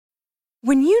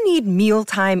When you need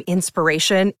mealtime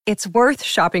inspiration, it's worth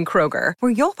shopping Kroger,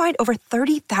 where you'll find over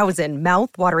 30,000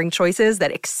 mouth-watering choices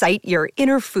that excite your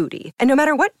inner foodie. And no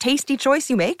matter what tasty choice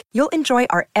you make, you'll enjoy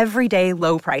our everyday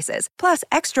low prices, plus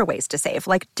extra ways to save,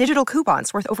 like digital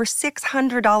coupons worth over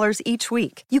 $600 each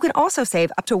week. You can also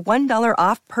save up to $1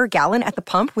 off per gallon at the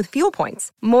pump with fuel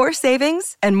points. More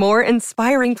savings and more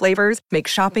inspiring flavors make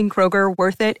shopping Kroger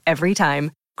worth it every time.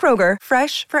 Kroger,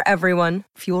 fresh for everyone.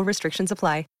 Fuel restrictions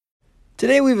apply.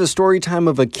 Today we have a story time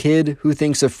of a kid who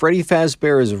thinks a Freddy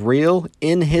Fazbear is real,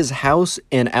 in his house,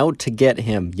 and out to get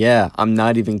him. Yeah, I'm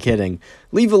not even kidding.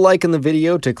 Leave a like in the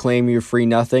video to claim your free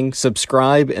nothing,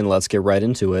 subscribe, and let's get right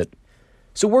into it.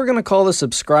 So we're going to call the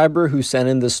subscriber who sent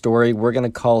in this story, we're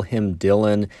going to call him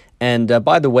Dylan. And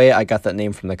by the way, I got that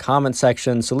name from the comment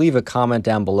section, so leave a comment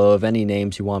down below of any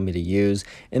names you want me to use.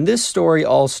 And this story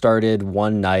all started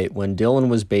one night when Dylan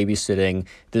was babysitting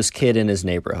this kid in his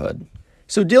neighborhood.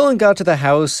 So Dylan got to the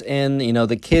house and,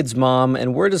 the kid's mom,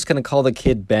 and we're just going to call the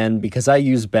kid Ben because I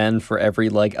use Ben for every,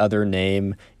 other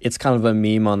name. It's kind of a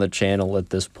meme on the channel at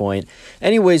this point.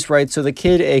 Anyways, right, so the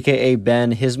kid, aka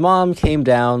Ben, his mom came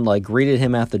down, greeted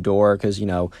him at the door because,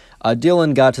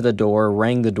 Dylan got to the door,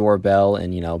 rang the doorbell,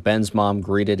 and, Ben's mom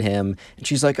greeted him. And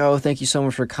she's like, oh, thank you so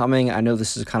much for coming. I know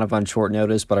this is kind of on short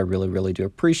notice, but I really, really do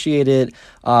appreciate it.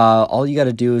 All you got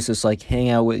to do is just, hang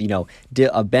out with,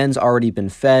 Ben's already been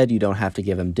fed. You don't have to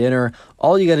give him dinner.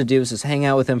 All you got to do is just hang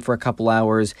out with him for a couple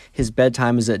hours. His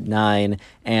bedtime is at 9,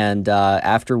 and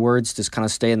afterwards, just kind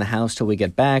of stay in the house till we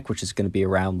get back, which is going to be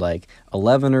around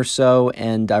 11 or so,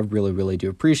 and I really, really do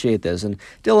appreciate this. And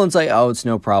Dylan's like, oh, it's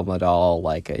no problem at all.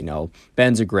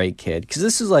 Ben's a great kid. Because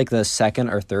this is the second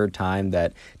or third time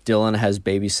that Dylan has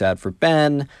babysat for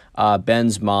Ben.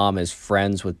 Ben's mom is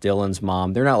friends with Dylan's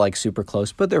mom. They're not super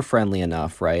close, but they're friendly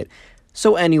enough, right?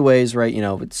 So anyways, right,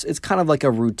 it's kind of like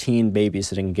a routine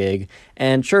babysitting gig.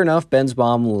 And sure enough, Ben's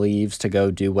mom leaves to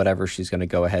go do whatever she's going to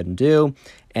go ahead and do.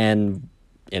 And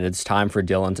it's time for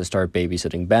Dylan to start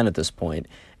babysitting Ben at this point.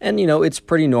 And, it's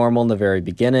pretty normal in the very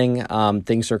beginning.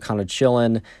 Things are kind of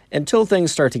chilling until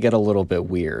things start to get a little bit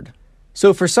weird.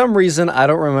 So for some reason, I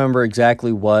don't remember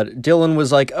exactly what, Dylan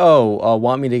was like, oh,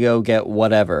 want me to go get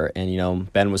whatever?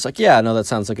 And, Ben was like, yeah, no, that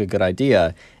sounds like a good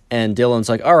idea. And Dylan's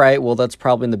like, all right, well, that's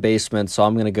probably in the basement, so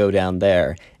I'm going to go down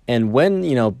there. And when,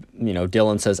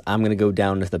 Dylan says, I'm going to go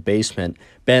down to the basement,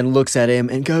 Ben looks at him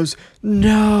and goes,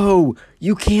 no,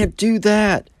 you can't do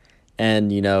that.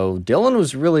 And, Dylan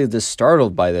was really just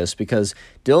startled by this because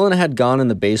Dylan had gone in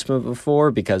the basement before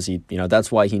because he,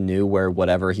 that's why he knew where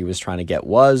whatever he was trying to get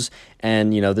was.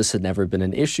 And, this had never been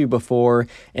an issue before.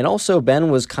 And also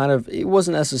Ben was he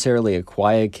wasn't necessarily a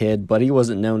quiet kid, but he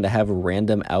wasn't known to have a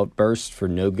random outburst for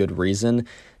no good reason.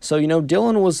 So,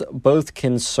 Dylan was both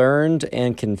concerned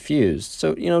and confused.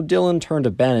 So, Dylan turned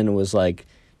to Ben and was like,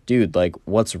 dude,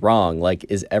 what's wrong?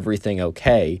 Is everything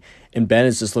okay? And Ben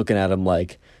is just looking at him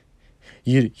like,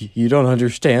 You don't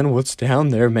understand what's down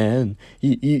there, man.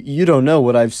 You don't know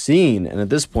what I've seen. And at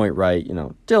this point, right,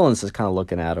 Dylan's just kind of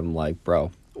looking at him like, bro,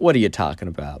 what are you talking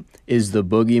about? Is the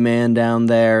boogeyman down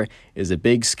there? Is a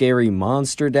big scary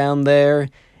monster down there?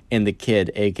 And the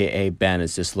kid, a.k.a. Ben,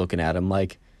 is just looking at him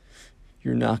like,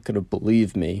 you're not going to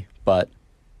believe me, but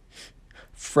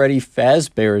Freddy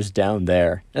Fazbear is down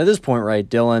there. And at this point, right,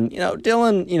 Dylan,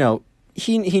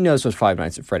 he knows what Five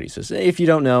Nights at Freddy's is. If you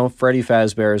don't know, Freddy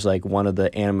Fazbear is one of the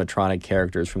animatronic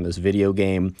characters from this video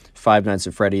game. Five Nights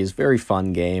at Freddy's, very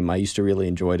fun game. I used to really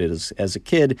enjoy it as a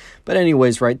kid. But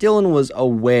anyways, right, Dylan was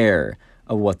aware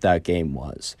of what that game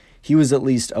was. He was at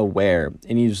least aware.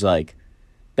 And he was like,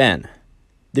 Ben,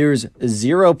 there's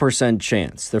 0%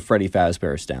 chance that Freddy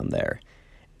Fazbear is down there.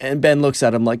 And Ben looks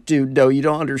at him like, dude, no, you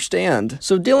don't understand.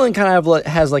 So Dylan kind of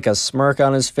has a smirk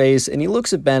on his face, and he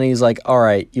looks at Ben and he's like, all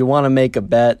right, you want to make a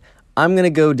bet? I'm going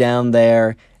to go down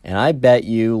there, and I bet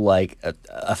you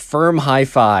a firm high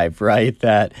five, right,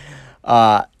 that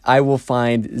I will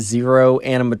find 0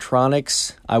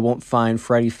 animatronics. I won't find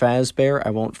Freddy Fazbear. I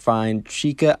won't find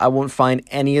Chica. I won't find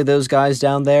any of those guys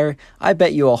down there. I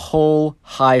bet you a whole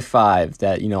high five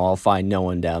that, I'll find no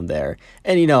one down there.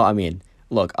 And,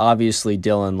 look, obviously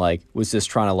Dylan, was just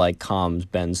trying to, calm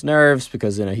Ben's nerves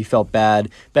because, he felt bad.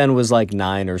 Ben was,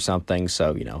 9 or something,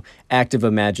 so, active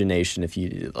imagination, if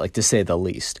you to say the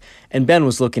least. And Ben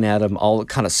was looking at him all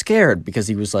kind of scared because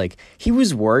he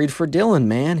was worried for Dylan,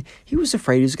 man. He was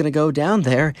afraid he was going to go down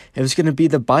there. It was going to be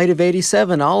the bite of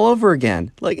 87 all over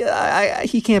again.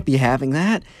 He can't be having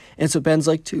that. And so Ben's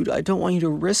like, dude, I don't want you to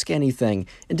risk anything.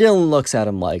 And Dylan looks at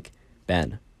him like,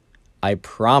 Ben, I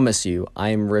promise you, I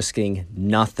am risking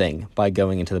nothing by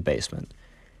going into the basement.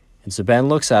 And so Ben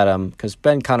looks at him, because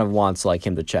Ben kind of wants,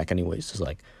 him to check anyways. He's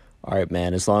like, All right,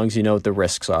 man, as long as you know what the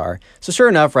risks are. So sure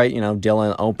enough, right,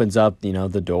 Dylan opens up,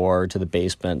 the door to the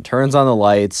basement, turns on the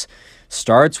lights,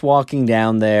 starts walking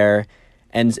down there,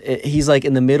 and he's like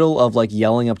in the middle of like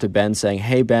yelling up to Ben saying,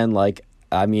 "Hey Ben, like,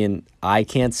 I mean, I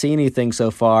can't see anything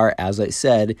so far. As I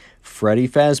said, Freddy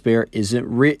Fazbear isn't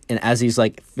real." And as he's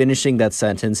like finishing that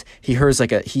sentence, he hears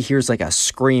like a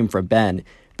scream from Ben.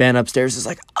 Ben upstairs is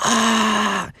like,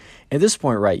 "Ah!" At this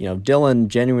point, right, Dylan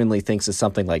genuinely thinks that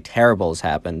something like terrible has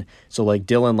happened. So like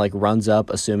Dylan like runs up,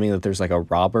 assuming that there's like a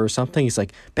robber or something. He's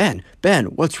like, Ben,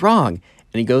 what's wrong?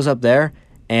 And he goes up there,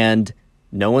 and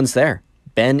no one's there.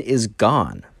 Ben is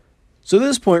gone. So at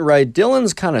this point, right,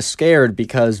 Dylan's kind of scared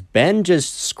because Ben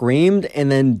just screamed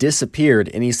and then disappeared.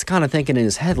 And he's kind of thinking in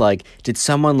his head, like, did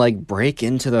someone like break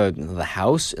into the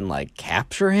house and like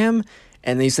capture him?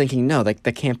 And he's thinking, no, that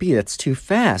can't be. That's too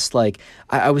fast. Like,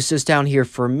 I was just down here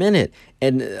for a minute.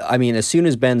 And I mean, as soon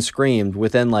as Ben screamed,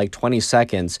 within like 20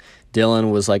 seconds,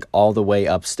 Dylan was like all the way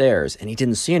upstairs and he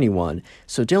didn't see anyone.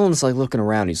 So Dylan's like looking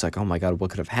around. He's like, oh my God,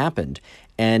 what could have happened?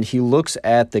 And he looks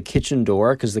at the kitchen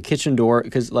door because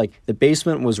like the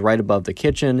basement was right above the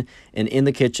kitchen. And in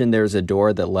the kitchen, there's a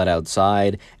door that led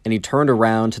outside. And he turned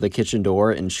around to the kitchen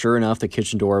door. And sure enough, the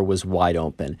kitchen door was wide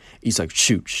open. He's like,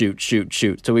 shoot.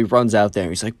 So he runs out there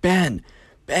and he's like, Ben,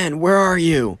 where are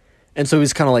you? And so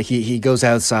he's kind of like, he goes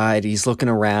outside, he's looking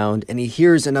around, and he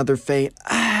hears another faint,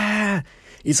 ah!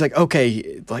 He's like,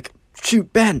 okay, like,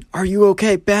 shoot, Ben, are you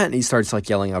okay, Ben? And he starts, like,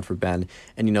 yelling out for Ben.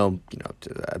 And,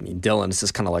 Dylan is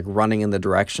just kind of, like, running in the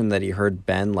direction that he heard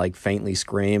Ben, like, faintly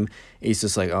scream. He's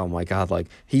just like, oh, my God, like,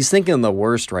 he's thinking the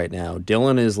worst right now.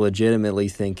 Dylan is legitimately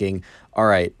thinking, all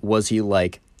right, was he,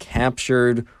 like,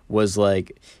 captured? Was,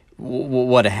 like,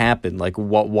 what happened? Like,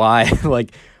 why?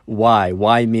 Like,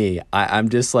 why me? I'm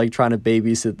just like trying to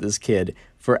babysit this kid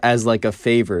as like a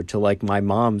favor to like my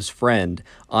mom's friend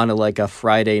on a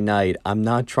Friday night. I'm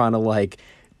not trying to like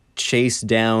chase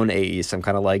down some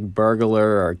kind of like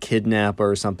burglar or kidnapper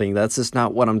or something. That's just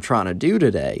not what I'm trying to do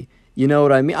today. You know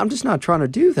what I mean? I'm just not trying to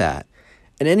do that.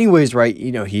 And anyways, right,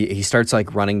 he starts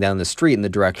like running down the street in the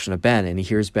direction of Ben, and he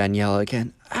hears Ben yell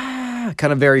again, ah,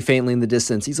 kind of very faintly in the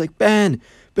distance. He's like, Ben,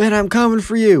 I'm coming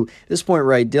for you. At this point,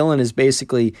 right, Dylan is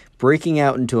basically breaking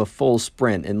out into a full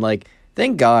sprint. And, like,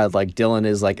 thank God, like, Dylan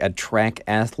is, like, a track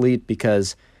athlete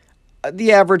because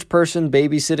the average person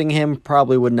babysitting him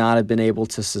probably would not have been able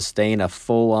to sustain a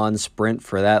full-on sprint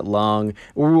for that long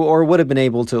or would have been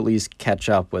able to at least catch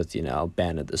up with,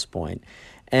 Ben at this point.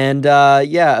 And,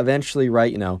 eventually,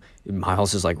 right,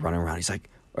 Miles is, like, running around. He's like,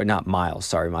 or not Miles,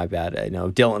 sorry, my bad.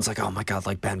 Dylan's like, oh my God,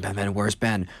 like, Ben, where's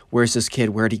Ben? Where's this kid?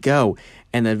 Where'd he go?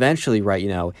 And then eventually, right,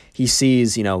 he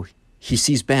sees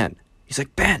Ben. He's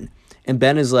like, Ben. And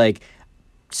Ben is like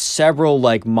several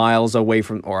like miles away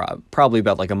from, or probably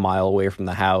about like a mile away from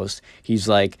the house. He's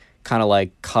like kind of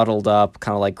like cuddled up,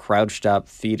 kind of like crouched up,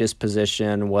 fetus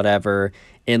position, whatever,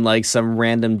 in like some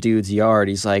random dude's yard.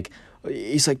 He's like,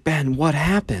 Ben, what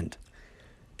happened?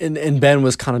 And Ben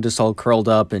was kind of just all curled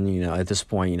up, and, at this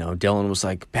point, Dylan was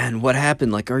like, Ben, what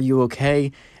happened? Like, are you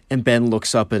okay? And Ben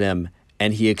looks up at him,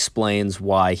 and he explains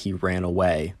why he ran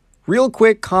away. Real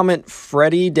quick, comment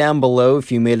Freddy down below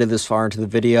if you made it this far into the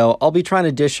video. I'll be trying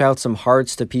to dish out some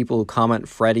hearts to people who comment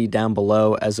Freddy down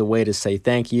below as a way to say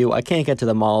thank you. I can't get to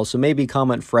them all, so maybe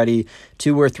comment Freddy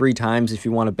 2 or 3 times if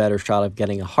you want a better shot of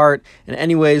getting a heart. And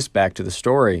anyways, back to the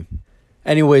story.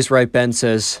 Anyways, right, Ben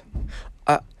says,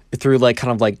 through like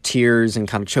kind of like tears and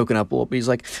kind of choking up a little bit, he's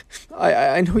like,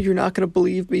 I know you're not going to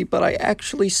believe me, but I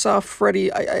actually saw Freddy.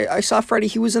 I saw Freddy.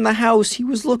 He was in the house. He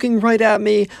was looking right at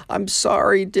me. I'm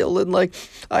sorry, Dylan. Like,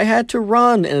 I had to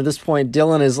run. And at this point,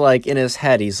 Dylan is like in his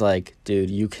head. He's like,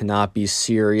 dude, you cannot be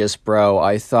serious, bro.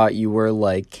 I thought you were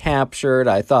like captured.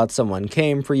 I thought someone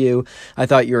came for you. I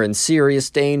thought you were in serious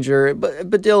danger.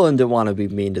 But Dylan didn't want to be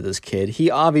mean to this kid.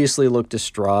 He obviously looked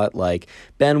distraught. Like,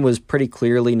 Ben was pretty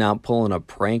clearly not pulling a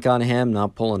prank on him,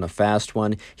 not pulling a fast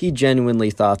one. He genuinely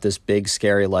thought this big,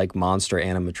 scary, like, monster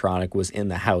animatronic was in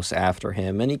the house after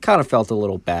him, and he kind of felt a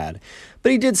little bad.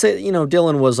 But he did say,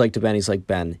 Dylan was like to Ben, he's like,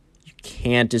 Ben, you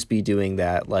can't just be doing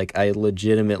that. Like, I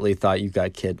legitimately thought you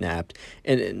got kidnapped.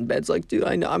 And Ben's like, dude,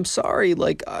 I know, I'm sorry.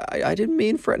 Like, I didn't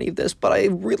mean for any of this, but I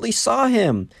really saw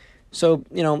him. So,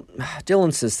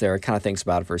 Dylan sits there, kind of thinks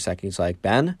about it for a second. He's like,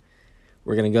 Ben,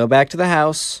 we're going to go back to the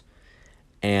house,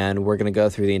 and we're going to go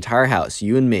through the entire house,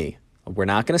 you and me. We're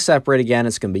not going to separate again.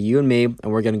 It's going to be you and me, and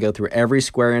we're going to go through every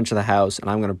square inch of the house, and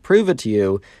I'm going to prove it to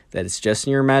you that it's just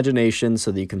in your imagination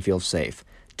so that you can feel safe.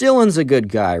 Dylan's a good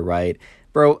guy, right?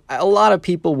 Bro, a lot of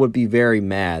people would be very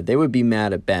mad. They would be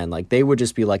mad at Ben. Like, they would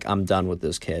just be like, I'm done with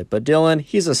this kid. But Dylan,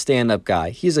 he's a stand-up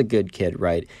guy. He's a good kid,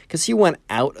 right? Because he went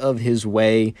out of his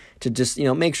way to just,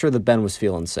 make sure that Ben was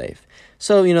feeling safe.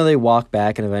 So, they walk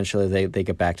back, and eventually they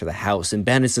get back to the house. And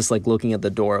Ben is just, like, looking at the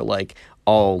door, like,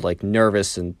 all, like,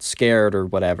 nervous and scared or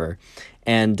whatever.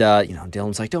 And,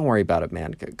 Dylan's like, don't worry about it,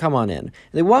 man. Come on in. And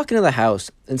they walk into the house,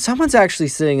 and someone's actually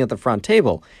sitting at the front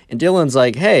table. And Dylan's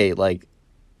like, hey, like,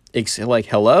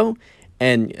 hello?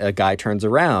 And a guy turns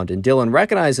around, and Dylan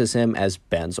recognizes him as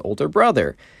Ben's older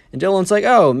brother. And Dylan's like,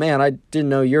 oh, man, I didn't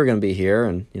know you were going to be here.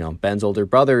 And, Ben's older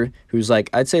brother, who's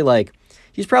like, I'd say, like,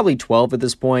 he's probably 12 at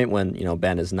this point when,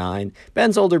 Ben is 9.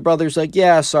 Ben's older brother's like,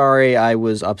 yeah, sorry, I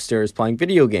was upstairs playing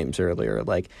video games earlier.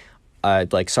 Sorry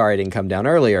I didn't come down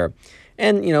earlier.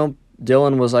 And,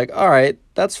 Dylan was like, all right,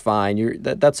 that's fine.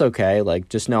 That's okay. Like,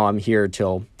 just know I'm here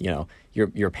till,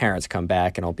 your parents come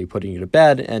back, and I'll be putting you to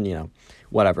bed, and,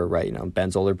 whatever, right?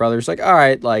 Ben's older brother's like, all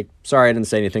right, like, sorry I didn't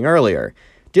say anything earlier.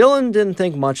 Dylan didn't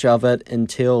think much of it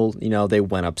until, they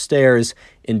went upstairs,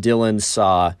 and Dylan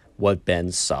saw what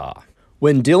Ben saw.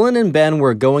 When Dylan and Ben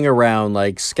were going around,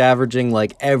 like, scavenging,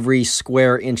 like, every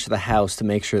square inch of the house to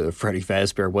make sure that Freddy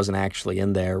Fazbear wasn't actually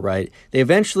in there, right? They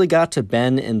eventually got to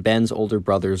Ben and Ben's older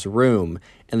brother's room,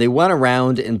 and they went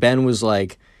around, and Ben was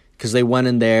like, because they went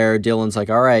in there, Dylan's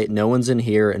like, all right, no one's in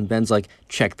here, and Ben's like,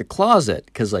 check the closet,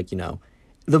 because, like,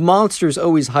 the monsters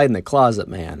always hide in the closet,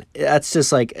 man. That's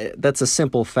just, like, that's a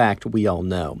simple fact we all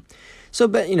know. So,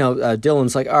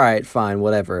 Dylan's like, all right, fine,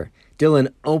 whatever.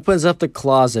 Dylan opens up the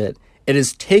closet, and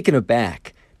is taken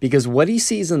aback because what he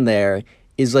sees in there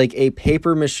is like a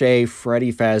papier-mâché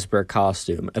Freddy Fazbear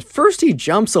costume. At first, he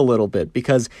jumps a little bit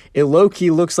because it low-key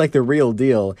looks like the real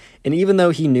deal. And even though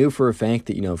he knew for a fact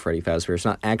that, Freddy Fazbear is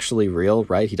not actually real,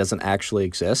 right? He doesn't actually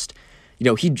exist.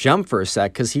 He jumped for a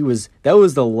sec because that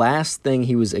was the last thing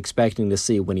he was expecting to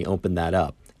see when he opened that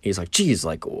up. He's like, geez,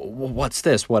 like, what's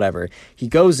this? Whatever. He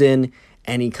goes in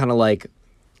and he kind of like,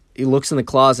 he looks in the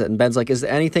closet and Ben's like, is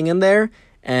there anything in there?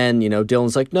 And,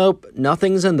 Dylan's like, nope,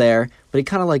 nothing's in there. But he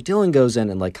kind of like, Dylan goes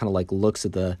in and like, kind of like looks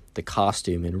at the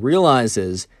costume and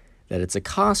realizes that it's a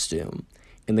costume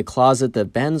in the closet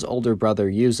that Ben's older brother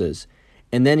uses.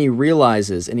 And then he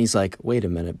realizes, and he's like, wait a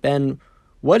minute, Ben,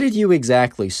 what did you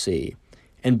exactly see?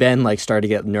 And Ben like started to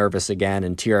get nervous again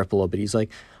and tear up a little bit. He's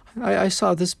like, I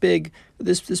saw this big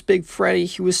Freddy.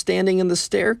 He was standing in the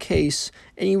staircase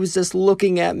and he was just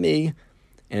looking at me.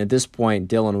 And at this point,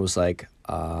 Dylan was like,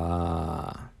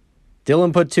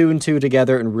 Dylan put 2 and 2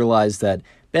 together and realized that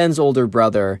Ben's older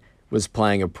brother was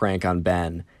playing a prank on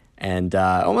Ben and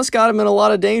almost got him in a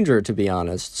lot of danger, to be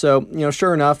honest. So,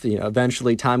 sure enough,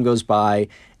 eventually time goes by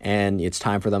and it's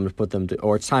time for them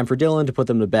to it's time for Dylan to put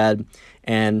them to bed.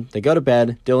 And they go to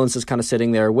bed. Dylan's just kind of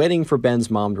sitting there waiting for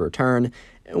Ben's mom to return.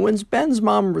 And when Ben's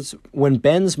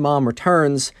mom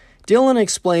returns, Dylan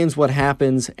explains what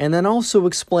happens and then also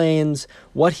explains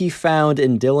what he found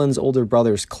in Dylan's older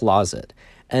brother's closet.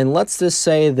 And let's just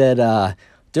say that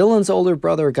Dylan's older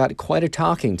brother got quite a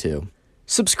talking to.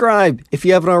 Subscribe if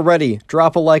you haven't already.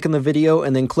 Drop a like on the video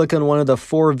and then click on one of the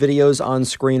 4 videos on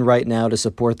screen right now to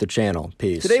support the channel.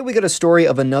 Peace. Today we got a story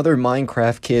of another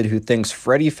Minecraft kid who thinks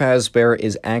Freddy Fazbear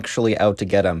is actually out to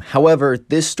get him. However,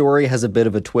 this story has a bit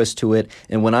of a twist to it,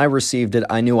 and when I received it,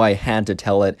 I knew I had to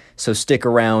tell it. So stick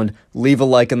around, leave a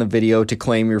like on the video to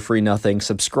claim your free nothing,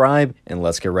 subscribe, and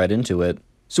let's get right into it.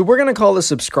 So we're going to call the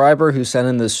subscriber who sent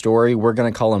in this story, we're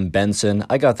going to call him Benson.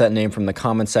 I got that name from the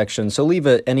comment section, so leave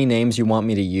any names you want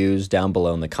me to use down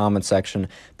below in the comment section.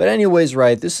 But anyways,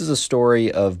 right, this is a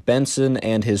story of Benson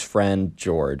and his friend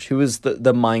George, who is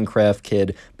the Minecraft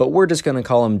kid, but we're just going to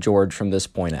call him George from this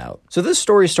point out. So this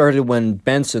story started when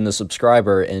Benson, the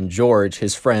subscriber, and George,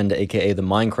 his friend, aka the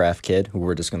Minecraft kid, who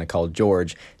we're just going to call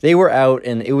George, they were out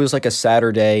and it was like a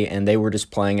Saturday and they were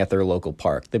just playing at their local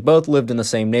park. They both lived in the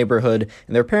same neighborhood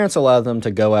and their parents allowed them to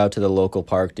go out to the local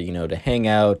park to, to hang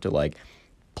out, to like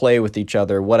play with each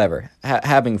other, whatever,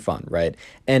 having fun, right?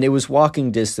 And it was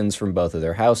walking distance from both of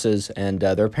their houses, and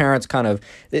their parents kind of,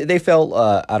 they felt,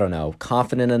 I don't know,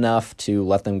 confident enough to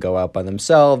let them go out by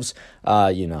themselves,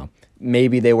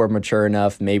 maybe they were mature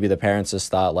enough, maybe the parents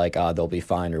just thought like, they'll be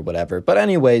fine or whatever. But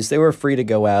anyways, they were free to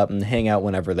go out and hang out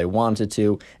whenever they wanted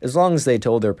to, as long as they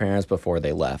told their parents before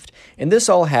they left. And this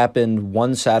all happened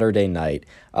one Saturday night.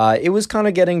 It was kind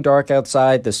of getting dark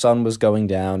outside, the sun was going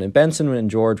down, and Benson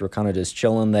and George were kind of just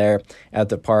chilling there at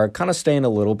the park, kind of staying a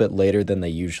little bit later than they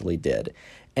usually did.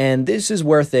 And this is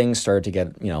where things start to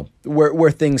get,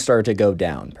 where things start to go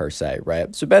down, per se,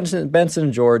 right? So Benson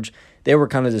and George, they were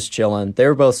kind of just chilling. They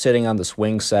were both sitting on the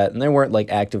swing set, and they weren't, like,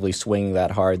 actively swinging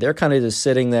that hard. They're kind of just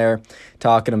sitting there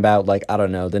talking about, like, I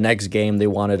don't know, the next game they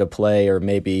wanted to play or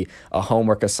maybe a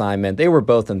homework assignment. They were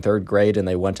both in third grade, and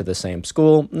they went to the same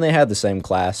school, and they had the same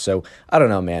class. So, I don't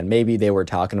know, man. Maybe they were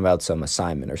talking about some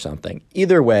assignment or something.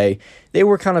 Either way, they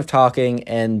were kind of talking,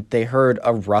 and they heard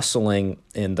a rustling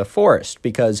in the forest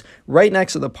because right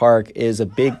next to the park is a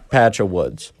big patch of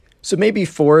woods. So maybe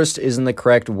forest isn't the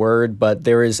correct word, but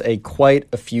there is quite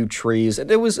a few trees, and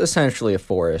it was essentially a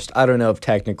forest. I don't know if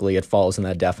technically it falls in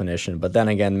that definition, but then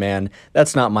again, man,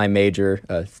 that's not my major,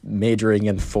 majoring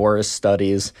in forest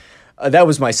studies. That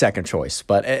was my second choice,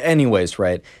 but anyways,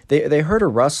 right, they heard a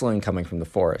rustling coming from the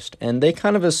forest, and they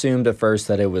kind of assumed at first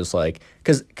that it was like,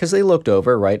 because they looked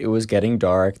over, right, it was getting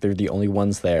dark, they're the only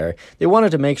ones there, they wanted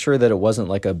to make sure that it wasn't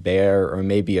like a bear or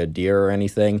maybe a deer or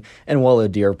anything, and while a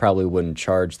deer probably wouldn't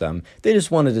charge them, they just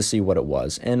wanted to see what it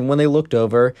was, and when they looked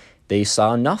over, they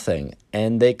saw nothing,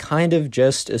 and they kind of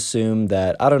just assumed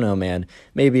that, I don't know, man,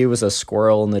 maybe it was a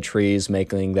squirrel in the trees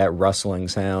making that rustling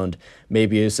sound,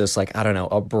 maybe it's just like, I don't know,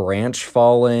 a branch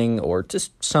falling, or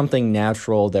just something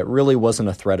natural that really wasn't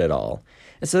a threat at all.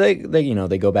 And so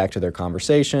they go back to their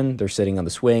conversation, they're sitting on the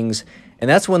swings, and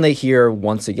that's when they hear,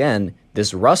 once again,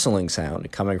 this rustling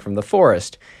sound coming from the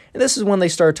forest. And this is when they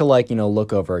start to,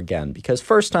 look over again, because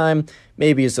first time,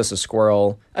 maybe it's just a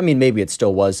squirrel. I mean, maybe it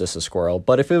still was just a squirrel,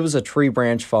 but if it was a tree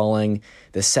branch falling,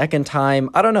 the second time,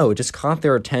 I don't know, it just caught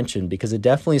their attention because it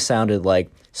definitely sounded like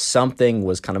something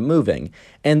was kind of moving.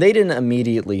 And they didn't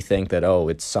immediately think that, oh,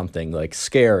 it's something like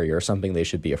scary or something they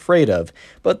should be afraid of,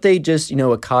 but they just,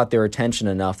 it caught their attention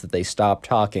enough that they stopped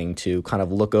talking to kind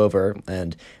of look over,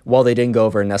 and while they didn't go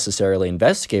over and necessarily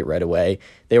investigate right away,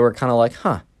 they were kind of like,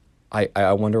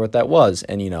 I wonder what that was.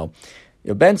 And,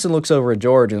 Benson looks over at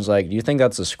George and is like, do you think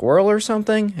that's a squirrel or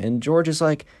something? And George is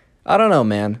like, I don't know,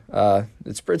 man.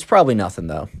 It's probably nothing,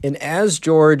 though. And as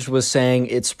George was saying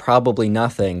it's probably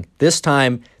nothing, this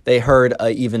time they heard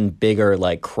a even bigger,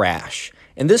 crash.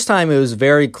 And this time it was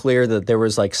very clear that there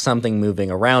was, something moving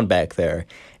around back there.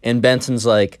 And Benson's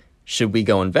like, should we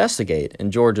go investigate?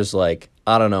 And George is like,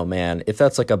 I don't know, man. If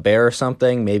that's like a bear or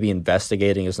something, maybe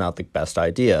investigating is not the best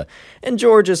idea. And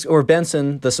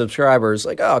Benson, the subscriber, is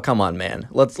like, oh, come on, man.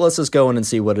 Let's just go in and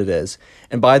see what it is.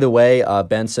 And by the way,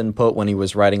 Benson put when he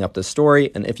was writing up the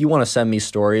story, and if you want to send me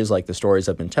stories like the stories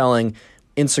I've been telling,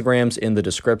 Instagram's in the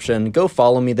description. Go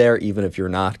follow me there, even if you're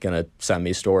not going to send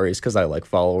me stories, because I like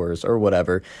followers or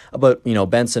whatever. But,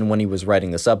 Benson, when he was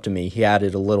writing this up to me, he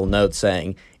added a little note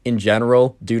saying, in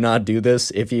general, do not do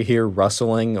this. If you hear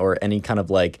rustling or any kind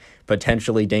of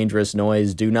potentially dangerous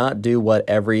noise, do not do what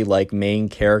every main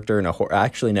character in a horror,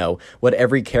 actually no, what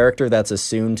every character that's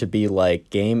assumed to be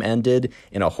game ended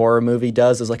in a horror movie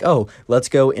does is oh, let's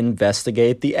go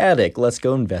investigate the attic. Let's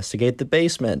go investigate the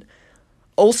basement.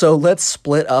 Also, let's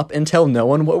split up and tell no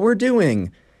one what we're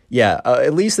doing. Yeah,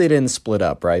 at least they didn't split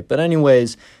up, right? But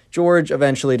anyways, George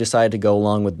eventually decided to go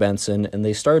along with Benson, and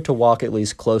they started to walk at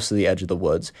least close to the edge of the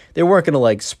woods. They weren't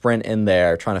going to sprint in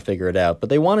there trying to figure it out, but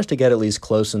they wanted to get at least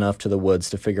close enough to the woods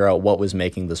to figure out what was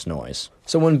making this noise.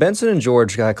 So when Benson and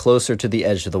George got closer to the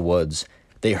edge of the woods,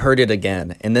 they heard it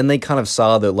again, and then they kind of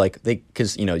saw that,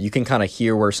 because, you can kind of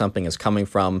hear where something is coming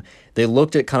from. They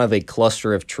looked at kind of a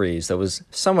cluster of trees that was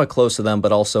somewhat close to them,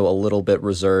 but also a little bit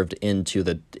reserved into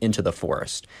the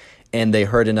forest. And they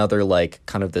heard another,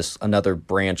 another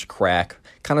branch crack,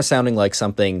 kind of sounding like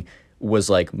something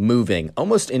was, moving,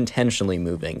 almost intentionally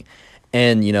moving.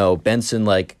 And, Benson,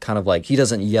 he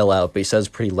doesn't yell out, but he says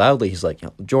pretty loudly, he's like,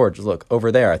 George, look,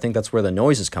 over there, I think that's where the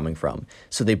noise is coming from.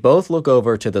 So they both look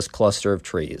over to this cluster of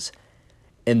trees.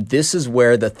 And this is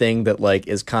where the thing that,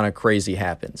 is kind of crazy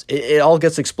happens. It all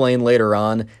gets explained later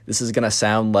on. This is going to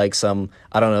sound like some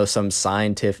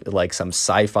scientific, some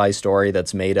sci-fi story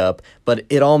that's made up, but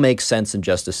it all makes sense in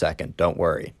just a second, don't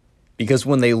worry. Because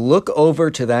when they look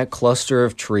over to that cluster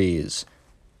of trees,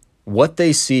 what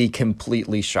they see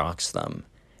completely shocks them.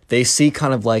 They see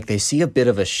they see a bit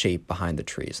of a shape behind the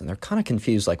trees, and they're kind of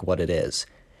confused what it is.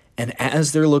 And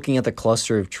as they're looking at the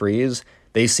cluster of trees,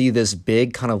 they see this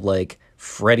big kind of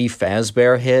Freddy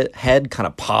Fazbear head kind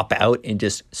of pop out and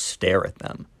just stare at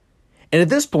them. And at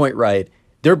this point, right,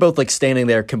 they're both standing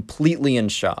there completely in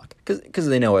shock because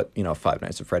they know what, Five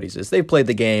Nights at Freddy's is. They've played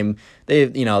the game.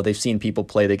 They've seen people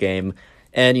play the game.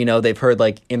 And, they've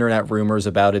heard internet rumors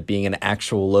about it being an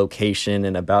actual location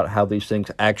and about how these things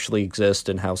actually exist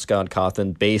and how Scott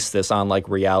Cawthon based this on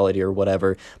reality or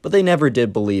whatever, but they never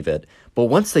did believe it. But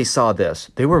once they saw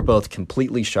this, they were both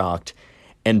completely shocked.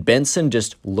 And Benson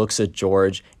just looks at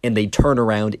George, and they turn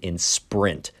around and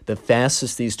sprint, the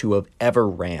fastest these two have ever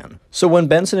ran. So when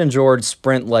Benson and George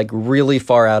sprint like really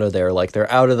far out of there, like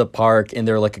they're out of the park, and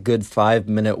they're like a good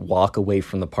 5-minute walk away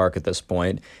from the park at this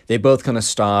point, they both kind of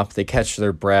stop, they catch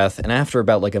their breath, and after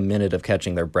about like a minute of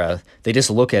catching their breath, they just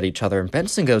look at each other, and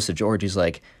Benson goes to George, he's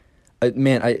like,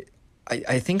 man,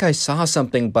 I think I saw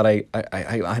something, but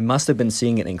I must have been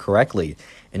seeing it incorrectly.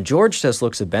 And George just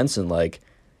looks at Benson like,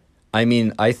 I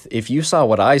mean, if you saw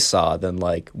what I saw, then,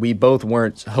 like, we both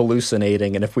weren't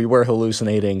hallucinating, and if we were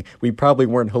hallucinating, we probably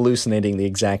weren't hallucinating the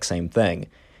exact same thing.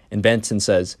 And Benson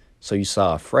says, so you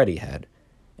saw a Freddy head?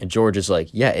 And George is like,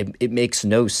 yeah, it makes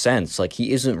no sense. Like,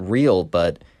 he isn't real,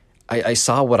 but I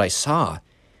saw what I saw.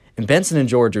 And Benson and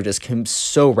George are just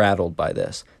so rattled by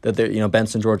this, that they're,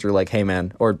 Benson and George are like, hey,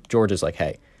 man, or George is like,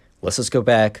 hey, let's just go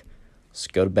back, let's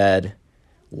go to bed,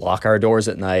 lock our doors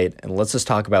at night, and let's just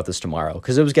talk about this tomorrow.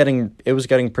 Because it was getting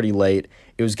pretty late,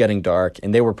 it was getting dark,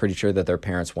 and they were pretty sure that their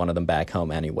parents wanted them back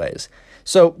home anyways.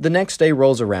 So the next day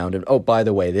rolls around, and oh, by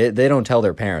the way, they don't tell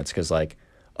their parents, because like,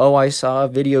 oh, I saw a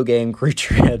video game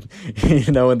creature head,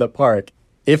 in the park.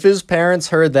 If his parents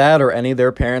heard that, or any of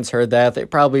their parents heard that, they'd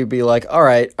probably be like, all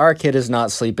right, our kid is not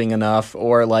sleeping enough,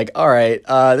 or like, all right,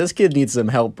 this kid needs some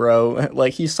help, bro.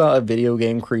 Like, he saw a video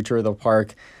game creature in the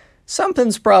park.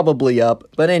 Something's probably up.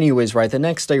 But anyways, right, the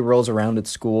next day rolls around at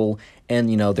school, and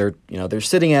they're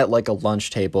sitting at like a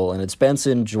lunch table, and it's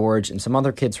Benson, George, and some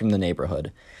other kids from the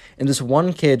neighborhood. And this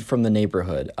one kid from the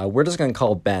neighborhood, we're just going to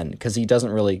call Ben, because he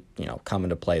doesn't really, come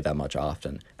into play that much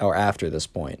often, or after this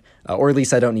point. Or at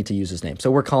least I don't need to use his name. So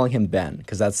we're calling him Ben,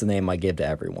 because that's the name I give to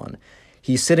everyone.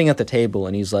 He's sitting at the table,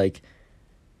 and he's like,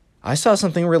 I saw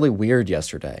something really weird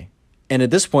yesterday. And at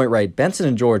this point, right, Benson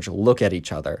and George look at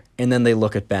each other, and then they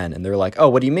look at Ben, and they're like, oh,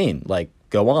 what do you mean? Like,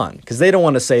 go on. Because they don't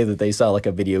want to say that they saw, like,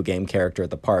 a video game character at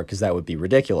the park, because that would be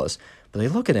ridiculous. But they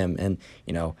look at him, and,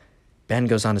 Ben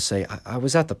goes on to say, I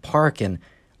was at the park, and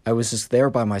I was just there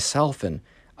by myself, and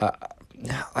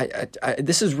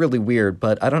this is really weird,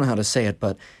 but I don't know how to say it,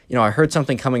 but, I heard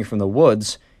something coming from the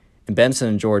woods, and Benson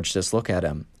and George just look at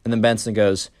him. And then Benson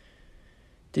goes,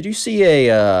 did you see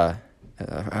a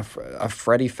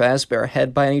Freddy Fazbear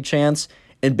head by any chance?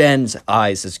 And Ben's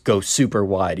eyes just go super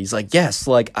wide. He's like, yes,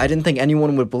 like, I didn't think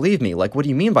anyone would believe me. Like, what do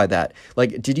you mean by that?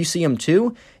 Like, did you see him too?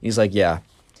 And he's like, yeah.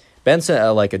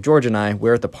 Benson, George and I,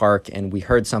 we're at the park, and we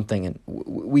heard something, and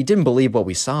we didn't believe what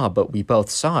we saw, but we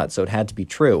both saw it, so it had to be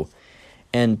true.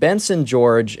 And Benson,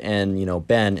 George, and,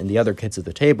 Ben and the other kids at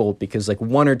the table, because, like,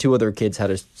 one or two other kids had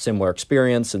a similar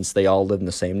experience since they all live in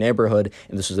the same neighborhood,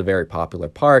 and this was a very popular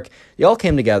park, they all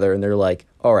came together, and they're like,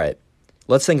 all right,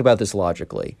 let's think about this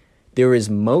logically. There is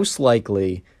most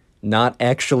likely not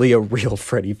actually a real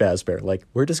Freddy Fazbear. Like,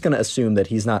 we're just going to assume that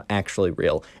he's not actually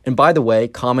real. And by the way,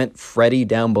 comment Freddy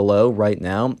down below right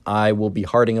now. I will be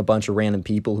hearting a bunch of random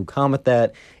people who comment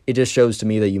that. It just shows to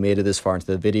me that you made it this far into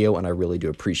the video, and I really do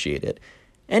appreciate it.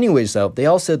 Anyways, though, they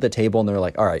all sit at the table, and they're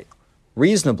like, all right,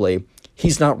 reasonably,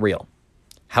 he's not real.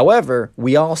 However,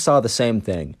 we all saw the same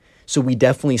thing, so we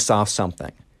definitely saw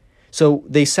something. So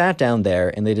they sat down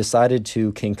there, and they decided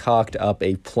to concoct up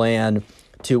a plan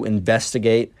to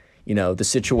investigate the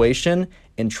situation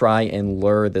and try and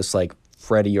lure this, like,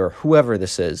 Freddy or whoever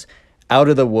this is out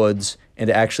of the woods and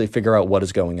to actually figure out what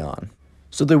is going on.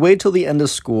 So they wait till the end of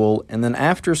school, and then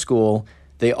after school,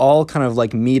 they all kind of,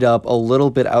 like, meet up a little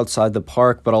bit outside the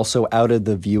park, but also out of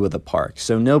the view of the park.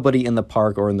 So nobody in the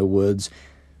park or in the woods,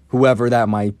 whoever that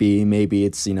might be, maybe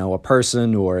it's, a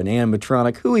person or an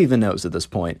animatronic, who even knows at this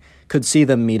point, could see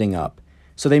them meeting up.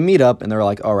 So they meet up, and they're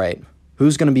like, all right,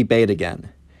 who's going to be bait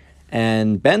again?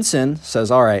 And Benson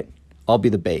says, all right, I'll be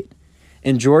the bait.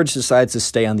 And George decides to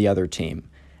stay on the other team.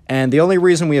 And the only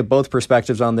reason we have both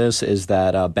perspectives on this is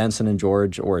that Benson and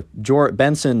George,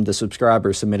 Benson, the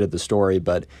subscriber, submitted the story,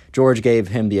 but George gave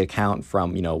him the account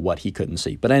from, what he couldn't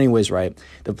see. But anyways, right,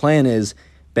 the plan is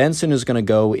Benson is going to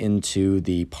go into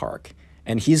the park.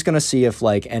 And he's going to see if,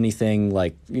 like, anything,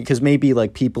 like, because maybe,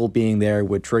 like, people being there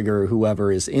would trigger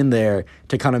whoever is in there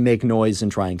to kind of make noise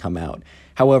and try and come out.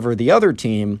 However, the other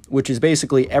team, which is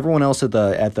basically everyone else at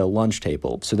the lunch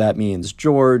table, so that means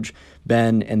George,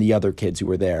 Ben, and the other kids who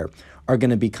were there, are going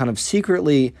to be kind of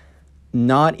secretly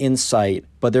not in sight,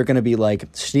 but they're going to be, like,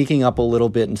 sneaking up a little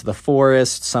bit into the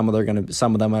forest. Some of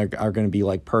them are going to be,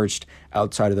 like, perched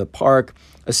outside of the park.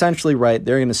 Essentially, right,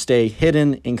 they're going to stay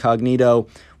hidden incognito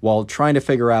while trying to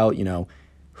figure out,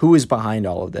 who is behind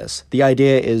all of this. The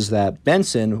idea is that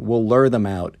Benson will lure them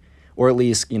out, or at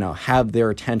least, have their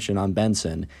attention on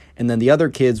Benson, and then the other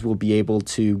kids will be able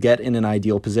to get in an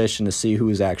ideal position to see who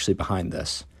is actually behind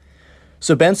this.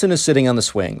 So Benson is sitting on the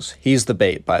swings. He's the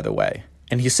bait, by the way.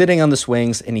 And he's sitting on the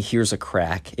swings and he hears a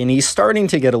crack. And he's starting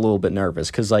to get a little bit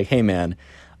nervous because, like, hey, man,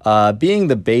 being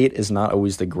the bait is not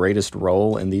always the greatest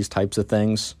role in these types of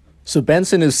things. So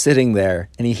Benson is sitting there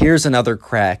and he hears another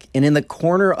crack. And in the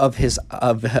corner of his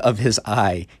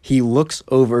eye, he looks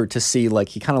over to see, like,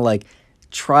 he kind of like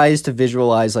tries to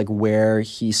visualize like where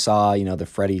he saw, you know, the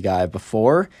Freddy guy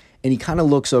before. And he kind of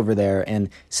looks over there, and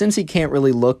since he can't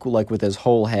really look like with his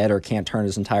whole head or can't turn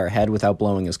his entire head without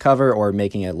blowing his cover or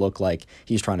making it look like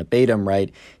he's trying to bait him,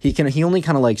 right? He only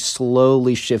kind of like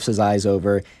slowly shifts his eyes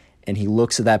over, and he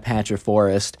looks at that patch of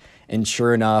forest, and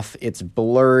sure enough, it's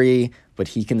blurry, but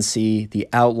he can see the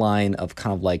outline of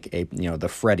kind of like a, you know, the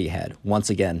Freddy head once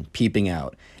again peeping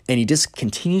out. And he just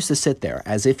continues to sit there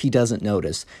as if he doesn't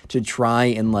notice, to try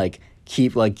and like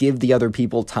give the other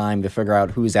people time to figure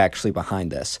out who's actually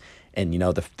behind this. And, you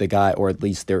know, the guy, or at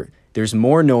least there's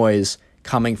more noise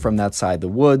coming from that side of the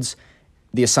woods.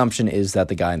 The assumption is that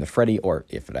the guy in the Freddy, or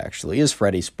if it actually is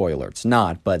Freddy, spoiler, it's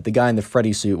not, but the guy in the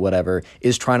Freddy suit, whatever,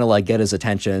 is trying to like get his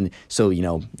attention. So, you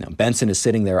know, Benson is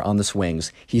sitting there on the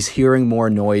swings. He's hearing more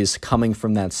noise coming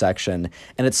from that section.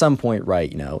 And at some point,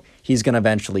 right, you know, he's going to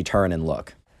eventually turn and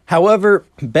look. However,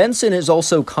 Benson is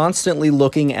also constantly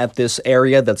looking at this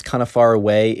area that's kind of far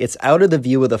away. It's out of the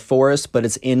view of the forest, but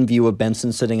it's in view of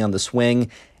Benson sitting on the swing.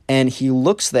 And he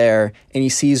looks there and he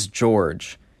sees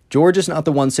George. George is not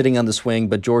the one sitting on the swing,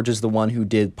 but George is the one who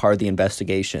did part of the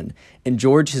investigation. And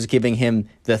George is giving him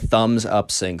the thumbs up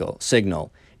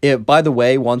signal. By the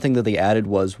way, one thing that they added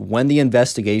was when the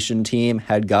investigation team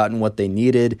had gotten what they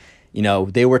needed, you know,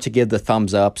 they were to give the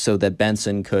thumbs up so that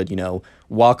Benson could, you know,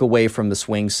 walk away from the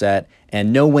swing set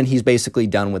and know when he's basically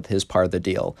done with his part of the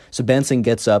deal. So Benson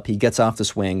gets up, he gets off the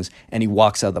swings, and he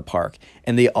walks out of the park.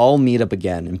 And they all meet up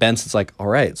again. And Benson's like, all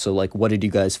right, so like, what did you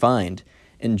guys find?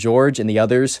 And George and the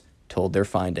others told their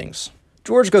findings.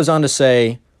 George goes on to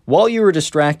say, while you were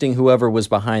distracting whoever was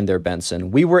behind there,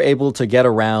 Benson, we were able to get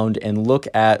around and look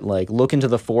into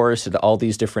the forest at all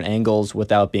these different angles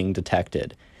without being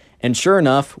detected. And sure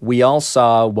enough, we all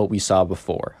saw what we saw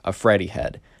before, a Freddy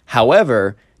head.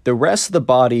 However, the rest of the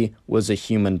body was a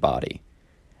human body.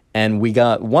 And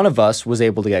one of us was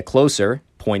able to get closer,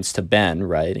 points to Ben,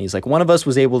 right? And he's like, one of us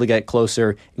was able to get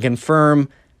closer and confirm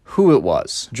who it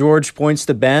was. George points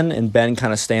to Ben, and Ben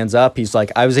kind of stands up. He's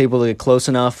like, I was able to get close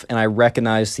enough, and I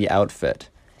recognized the outfit.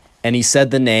 And he said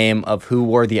the name of who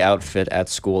wore the outfit at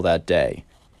school that day.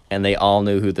 And they all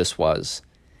knew who this was.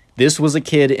 This was a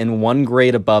kid in one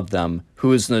grade above them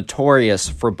who is notorious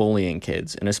for bullying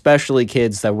kids, and especially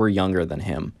kids that were younger than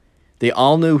him. They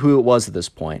all knew who it was at this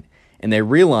point, and they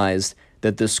realized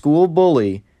that the school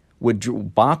bully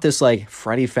bought this like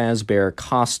Freddy Fazbear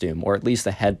costume, or at least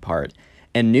the head part,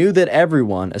 and knew that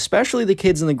everyone, especially the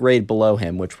kids in the grade below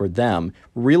him, which were them,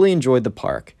 really enjoyed the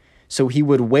park. So he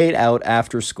would wait out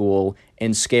after school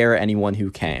and scare anyone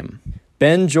who came.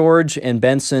 Ben, George, and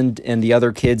Benson and the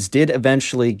other kids did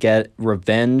eventually get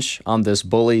revenge on this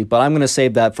bully, but I'm going to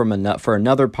save that for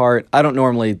another part. I don't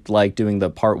normally like doing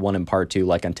the part 1 and part 2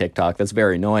 like on TikTok. That's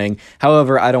very annoying.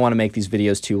 However, I don't want to make these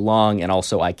videos too long, and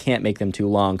also I can't make them too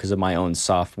long because of my own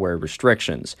software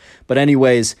restrictions. But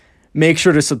anyways, make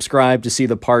sure to subscribe to see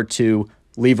the part 2.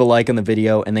 Leave a like on the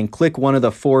video, and then click one of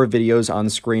the 4 videos on the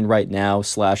screen right now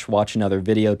 / watch another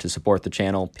video to support the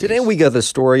channel. Peace. Today we got the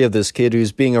story of this kid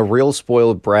who's being a real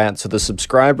spoiled brat, so the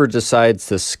subscriber decides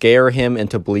to scare him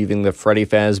into believing that Freddy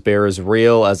Fazbear is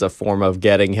real as a form of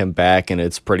getting him back, and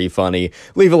it's pretty funny.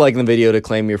 Leave a like in the video to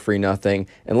claim your free nothing,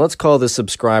 and let's call the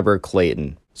subscriber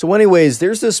Clayton. So anyways,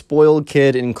 there's this spoiled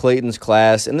kid in Clayton's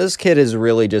class, and this kid is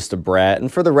really just a brat,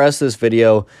 and for the rest of this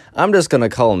video, I'm just gonna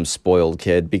call him Spoiled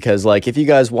Kid, because, like, if you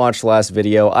guys watched the last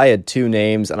video, I had 2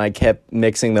 names, and I kept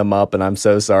mixing them up, and I'm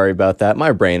so sorry about that.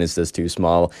 My brain is just too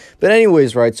small. But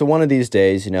anyways, right, so one of these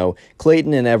days, you know,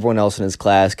 Clayton and everyone else in his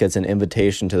class gets an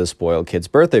invitation to the Spoiled Kid's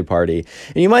birthday party,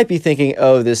 and you might be thinking,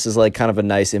 oh, this is, like, kind of a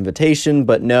nice invitation,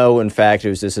 but no, in fact, it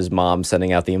was just his mom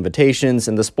sending out the invitations,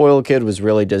 and the Spoiled Kid was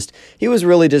really just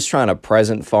trying to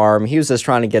present farm. He was just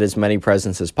trying to get as many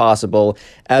presents as possible,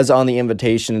 as on the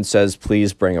invitation it says,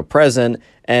 please bring a present.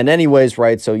 And anyways,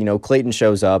 right, so, you know, Clayton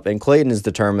shows up, and Clayton is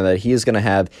determined that he is going to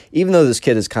have, even though this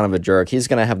kid is kind of a jerk, he's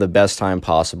going to have the best time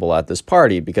possible at this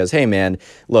party, because, hey, man,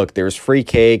 look, there's free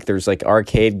cake, there's, like,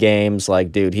 arcade games,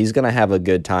 like, dude, he's going to have a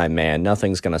good time, man,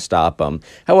 nothing's going to stop him.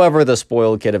 However, the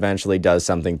spoiled kid eventually does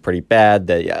something pretty bad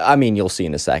that, I mean, you'll see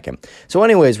in a second. So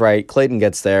anyways, right, Clayton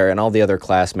gets there, and all the other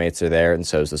classmates are there, and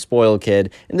so is the spoiled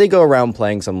kid, and they go around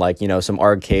playing some, like, you know, some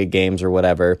arcade games or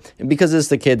whatever, and because it's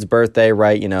the kid's birthday,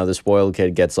 right, you know, the spoiled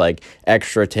kid gets like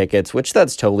extra tickets, which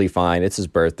that's totally fine. It's his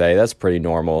birthday. That's pretty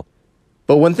normal.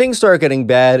 But when things start getting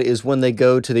bad is when they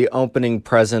go to the opening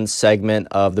presents segment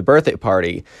of the birthday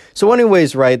party. So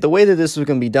anyways, right, the way that this was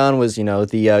going to be done was,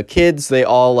 the kids, they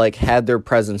all like had their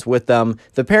presents with them.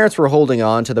 The parents were holding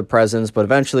on to the presents, but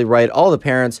eventually, right, all the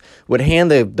parents would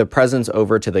hand the presents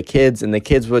over to the kids, and the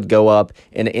kids would go up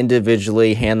and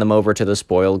individually hand them over to the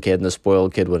spoiled kid, and the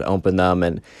spoiled kid would open them.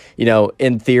 And,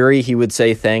 in theory, he would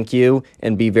say thank you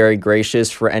and be very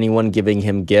gracious for anyone giving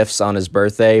him gifts on his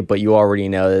birthday, but you already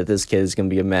know that this kid is going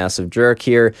to be a massive jerk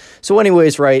here. So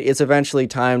anyways, right, it's eventually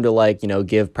time to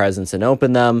give presents and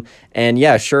open them. And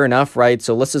yeah, sure enough, right,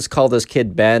 so let's just call this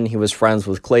kid Ben. He was friends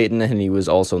with Clayton, and he was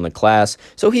also in the class,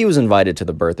 so he was invited to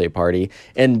the birthday party.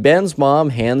 And Ben's mom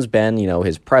hands Ben,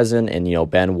 his present, and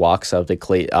Ben walks up to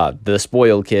the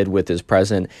spoiled kid with his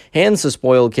present, hands the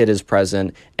spoiled kid his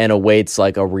present, and awaits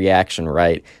like a reaction,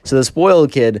 right? So the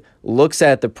spoiled kid looks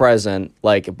at the present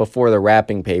like before the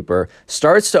wrapping paper,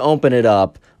 starts to open it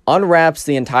up, unwraps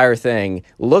the entire thing,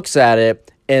 looks at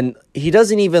it, and he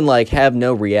doesn't even have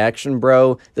no reaction,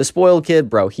 bro. The spoiled kid,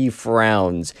 bro, he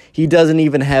frowns. He doesn't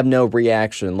even have no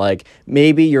reaction.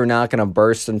 Maybe you're not going to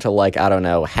burst into I don't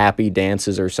know, happy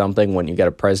dances or something when you get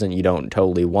a present you don't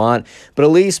totally want. But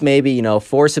at least maybe,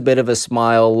 force a bit of a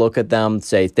smile, look at them,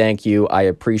 say thank you, I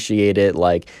appreciate it.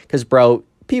 Because, bro,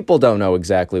 people don't know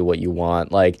exactly what you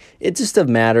want. It's just a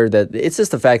matter that it's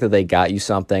just the fact that they got you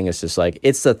something. It's just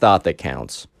it's the thought that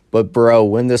counts. But bro,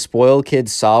 when the spoiled kid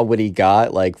saw what he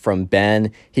got, from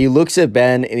Ben, he looks at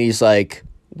Ben and he's like,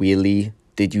 "Really?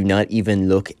 Did you not even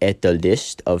look at the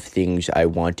list of things I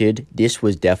wanted? This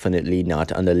was definitely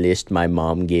not on the list my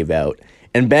mom gave out."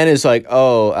 And Ben is like,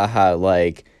 "Oh,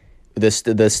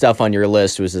 the stuff on your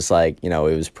list was just it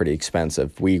was pretty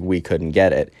expensive. We couldn't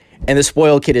get it." And the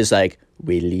spoiled kid is like,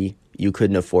 "Really? You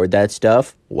couldn't afford that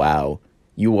stuff? Wow.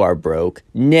 You are broke.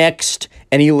 Next."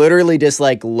 And he literally just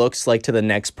looks to the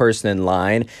next person in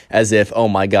line as if, oh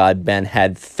my God, Ben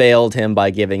had failed him by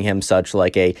giving him such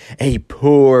a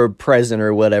poor present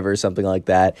or whatever, something like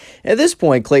that. At this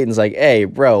point, Clayton's like, "Hey,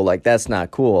 bro, that's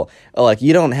not cool.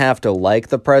 You don't have to like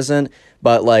the present.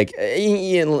 But,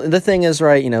 the thing is,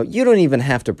 right, you don't even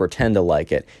have to pretend to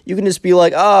like it. You can just be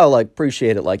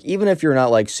appreciate it. Even if you're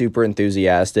not, super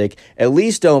enthusiastic, at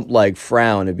least don't,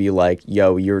 frown and be like,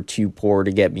 yo, you're too poor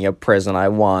to get me a present I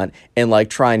want, and,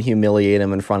 try and humiliate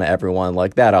him in front of everyone.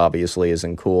 That obviously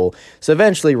isn't cool. So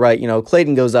eventually, right,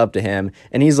 Clayton goes up to him,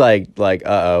 and he's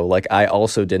uh-oh, I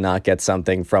also did not get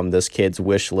something from this kid's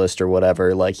wish list or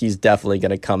whatever. He's definitely going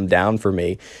to come down for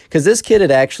me. Because this kid had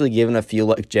actually given a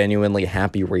few, genuinely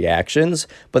happy reactions,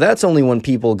 but that's only when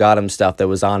people got him stuff that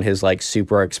was on his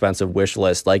super expensive wish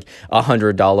list,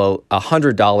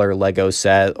 $100 Lego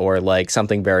set or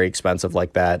something very expensive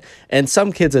like that. And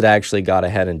some kids had actually got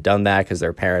ahead and done that because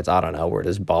their parents, I don't know, were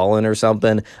just balling or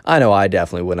something. I know I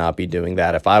definitely would not be doing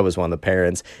that if I was one of the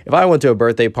parents. If I went to a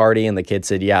birthday party and the kid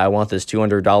said, "Yeah, I want this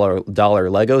 $200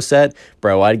 Lego set,"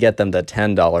 bro, I'd get them the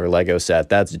 $10 Lego set.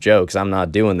 That's jokes. I'm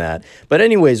not doing that. But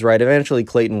anyways, right, eventually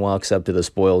Clayton walks up to the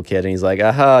spoiled kid and he's like,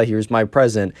 "Aha, here's my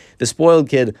present." The spoiled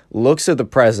kid looks at the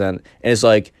present and is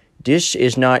like, "This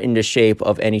is not in the shape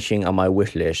of anything on my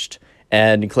wish list."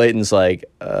 And Clayton's like,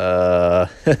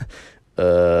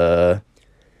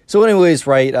 So anyways,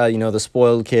 right, the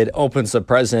spoiled kid opens the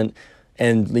present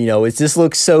and, it just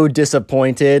looks so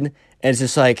disappointed. And it's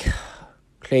just like,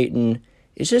 "Clayton,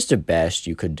 it's just the best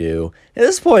you could do." At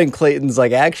this point, Clayton's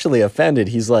actually offended.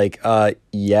 He's like,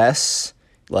 "Yes,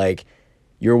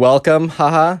 you're welcome,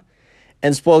 haha."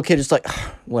 And spoiled kid is like,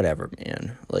 "Whatever,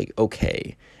 man,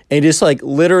 okay." And just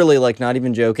literally not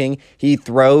even joking, he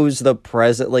throws the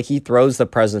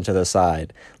present to the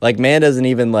side. Man doesn't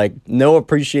even no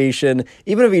appreciation.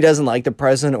 Even if he doesn't like the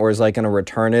present or is going to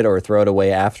return it or throw it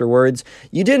away afterwards,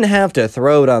 you didn't have to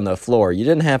throw it on the floor. You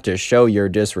didn't have to show your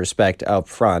disrespect up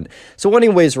front. So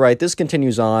anyways, right, this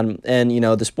continues on, and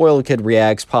the spoiled kid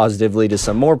reacts positively to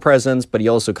some more presents, but he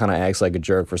also kind of acts like a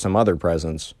jerk for some other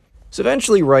presents. So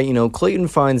eventually, right, Clayton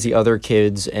finds the other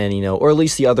kids and, or at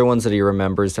least the other ones that he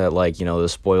remembers that, the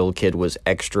spoiled kid was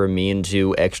extra mean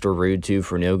to, extra rude to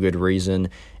for no good reason.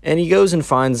 And he goes and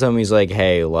finds them. He's like,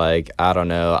 "Hey, I don't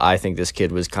know. I think this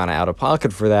kid was kind of out of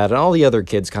pocket for that." And all the other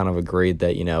kids kind of agreed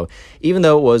that, even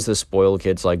though it was the spoiled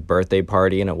kid's, birthday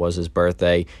party and it was his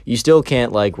birthday, you still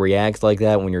can't, react like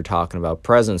that when you're talking about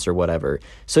presents or whatever.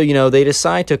 So, they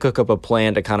decide to cook up a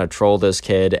plan to kind of troll this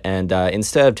kid. And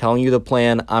instead of telling you the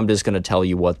plan, I'm just going to tell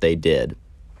you what they did.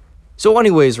 So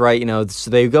anyways, right, so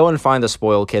they go and find the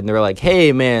spoiled kid, and they're like,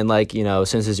 "Hey, man,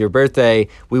 since it's your birthday,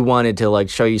 we wanted to,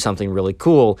 show you something really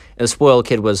cool." And the spoiled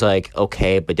kid was like,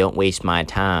 "Okay, but don't waste my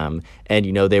time." And,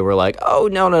 they were like, oh,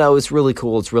 no, it's really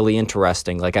cool. It's really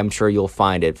interesting. Like, I'm sure you'll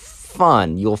find it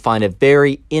fun. You'll find it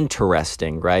very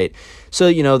interesting, right? So,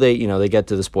 they get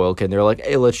to the spoiled kid and they're like,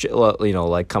 hey, let's,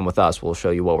 come with us. We'll show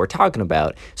you what we're talking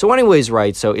about. So anyways,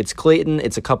 right, so it's Clayton,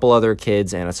 it's a couple other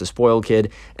kids, and it's a spoiled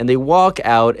kid, and they walk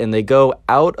out and they go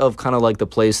out of kind of like the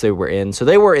place they were in. So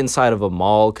they were inside of a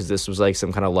mall because this was like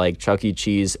some kind of like Chuck E.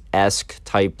 Cheese-esque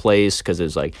type place because it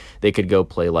was like they could go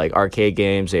play like arcade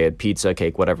games, they had pizza,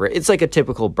 cake, whatever. It's like a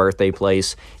typical birthday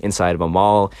place inside of a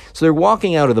mall. So they're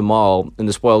walking out of the mall and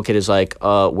the spoiled kid is like,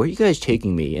 where are you guys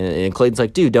taking me? And Clayton's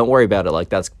like, dude, don't worry about it. Like,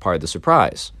 that's part of the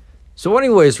surprise. So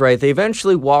anyways, right, they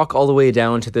eventually walk all the way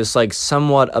down to this, like,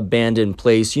 somewhat abandoned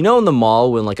place. In the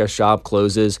mall when, like, a shop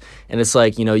closes, and it's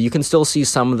like, you can still see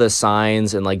some of the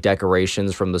signs and, like,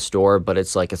 decorations from the store, but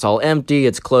it's, like, it's all empty,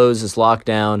 it's closed, it's locked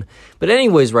down. But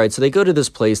anyways, right, so they go to this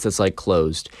place that's, like,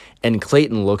 closed, and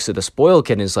Clayton looks at the spoiled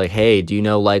kid and is like, hey, do you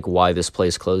know, like, why this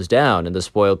place closed down? And the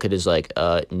spoiled kid is like,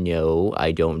 no,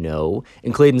 I don't know.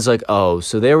 And Clayton's like, oh,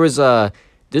 so there was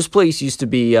this place used to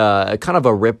be kind of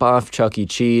a rip-off Chuck E.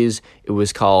 Cheese. It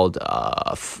was called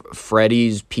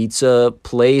Freddy's Pizza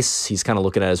Place. He's kind of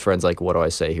looking at his friends like, what do I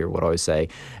say here? What do I say?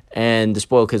 And the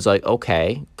spoiled kid's like,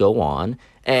 okay, go on.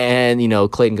 And,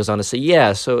 Clayton goes on to say,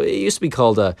 yeah, so it used to be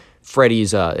called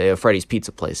Freddy's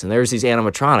Pizza Place. And there's these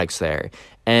animatronics there.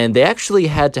 And they actually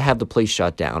had to have the place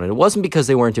shut down. And it wasn't because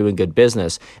they weren't doing good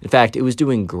business. In fact, it was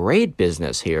doing great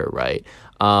business here, right?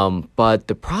 But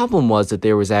the problem was that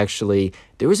there was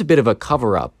a bit of a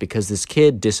cover-up because this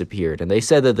kid disappeared. And they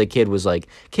said that the kid was, like,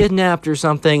 kidnapped or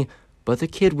something, but the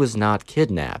kid was not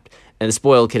kidnapped. And the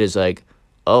spoiled kid is like,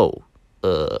 oh,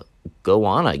 go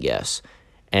on, I guess.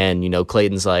 And,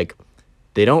 Clayton's like,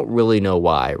 they don't really know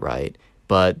why, right?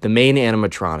 But the main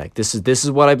animatronic, this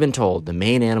is what I've been told, the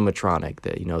main animatronic,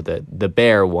 the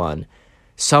bear one,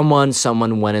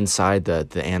 someone went inside the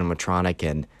animatronic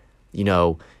and,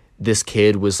 this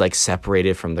kid was, like,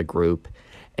 separated from the group.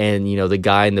 And, the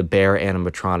guy in the bear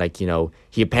animatronic,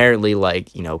 he apparently, like,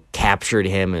 captured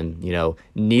him. And,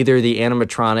 neither the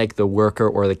animatronic, the worker,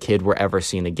 or the kid were ever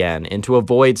seen again. And to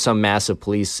avoid some massive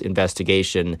police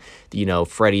investigation,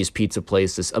 Freddy's Pizza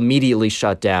Place is immediately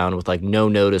shut down with, like, no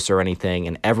notice or anything.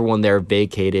 And everyone there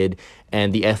vacated.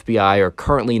 And the FBI are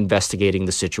currently investigating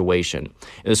the situation.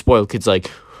 And the spoiled kid's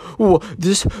like,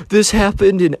 this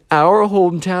happened in our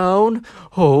hometown?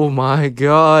 Oh my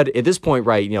God. At this point,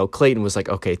 right, Clayton was like,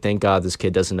 okay, thank God this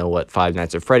kid doesn't know what Five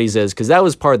Nights at Freddy's is, because that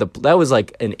was that was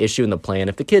like an issue in the plan.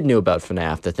 If the kid knew about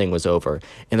FNAF, the thing was over.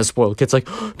 And the spoiled kid's like,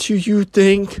 do you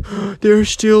think they're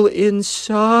still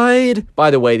inside? By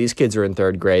the way, these kids are in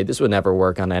 3rd grade. This would never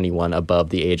work on anyone above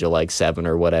the age of, like, 7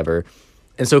 or whatever.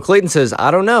 And so Clayton says, I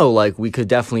don't know, like, we could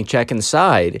definitely check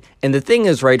inside. And the thing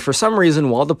is, right, for some reason,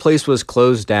 while the place was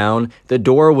closed down, the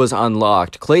door was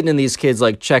unlocked. Clayton and these kids,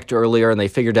 like, checked earlier, and they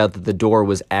figured out that the door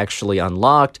was actually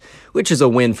unlocked, which is a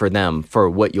win for them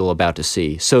for what you're about to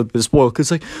see. So the spoiled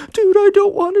kid's like, dude, I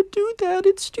don't want to do that.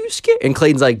 It's too scary. And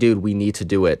Clayton's like, dude, we need to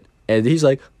do it. And he's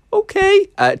like, okay.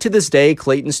 To this day,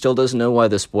 Clayton still doesn't know why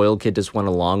the spoiled kid just went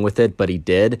along with it, but he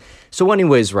did. So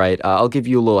anyways, right, I'll give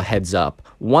you a little heads up.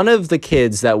 One of the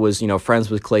kids that was,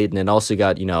 friends with Clayton and also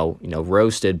got,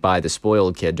 roasted by the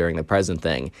spoiled kid during the present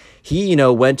thing, he,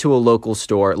 went to a local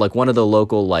store, like one of the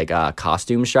local, like,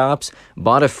 costume shops,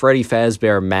 bought a Freddy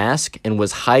Fazbear mask, and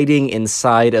was hiding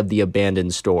inside of the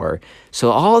abandoned store.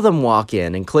 So all of them walk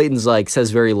in, and Clayton's like,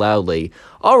 says very loudly,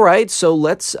 all right, so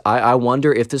I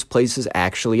wonder if this place is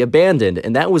actually abandoned.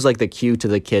 And that was, like, the cue to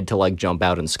the kid to, like, jump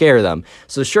out and scare them.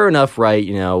 So sure enough, right,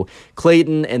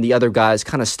 Clayton and the other guys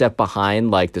kind of step behind,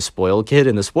 like, the spoiled kid,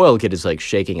 and the spoiled kid is, like,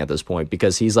 shaking at this point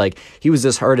because he was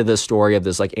just heard of this story of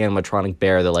this, like, animatronic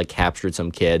bear that, like, captured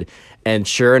some kid. And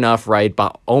sure enough, right,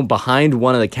 behind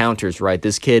one of the counters, right,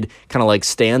 this kid kind of, like,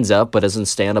 stands up but doesn't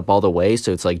stand up all the way,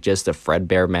 so it's, like, just a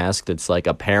Fredbear mask that's, like,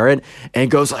 apparent,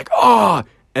 and goes like, oh!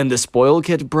 And the spoiled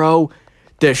kid, bro,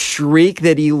 the shriek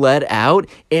that he let out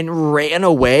and ran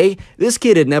away. This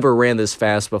kid had never ran this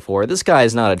fast before. This guy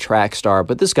is not a track star,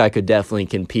 but this guy could definitely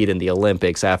compete in the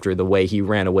Olympics after the way he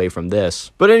ran away from this.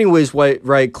 But anyways,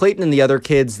 right, Clayton and the other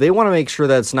kids, they want to make sure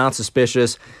that it's not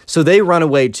suspicious, so they run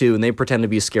away too, and they pretend to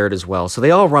be scared as well. So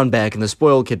they all run back, and the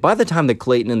spoiled kid, by the time that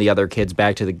Clayton and the other kids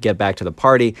get back to the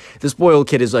party, the spoiled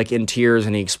kid is, like, in tears,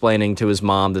 and he's explaining to his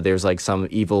mom that there's, like, some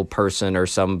evil person or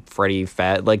some Freddy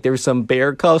like, there's some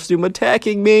bear costume attacking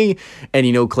stalking me?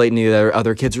 And, Clayton and the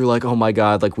other kids are like, oh my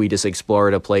God, like we just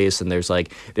explored a place and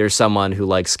there's someone who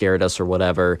like scared us or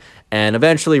whatever. And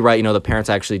eventually, right, the parents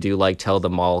actually do like tell the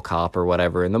mall cop or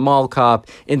whatever. And the mall cop,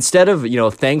 instead of,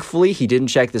 thankfully he didn't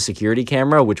check the security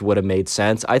camera, which would have made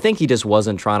sense. I think he just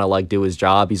wasn't trying to like do his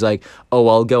job. He's like, oh,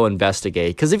 I'll go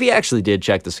investigate. Because if he actually did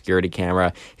check the security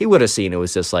camera, he would have seen it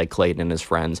was just like Clayton and his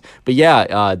friends. But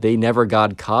yeah, they never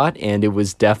got caught, and it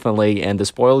was definitely, and the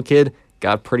spoiled kid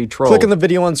got pretty trolled. Click on the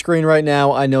video on screen right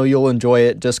now. I know you'll enjoy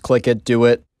it. Just click it. Do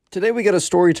it. Today we got a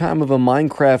story time of a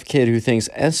Minecraft kid who thinks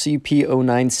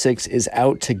SCP-096 is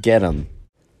out to get him.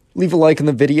 Leave a like on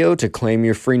the video to claim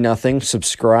your free nothing,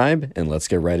 subscribe, and let's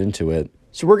get right into it.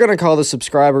 So we're going to call the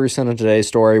subscriber who sent in today's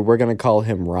story, we're going to call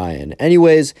him Ryan.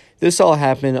 Anyways, this all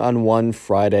happened on one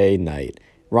Friday night.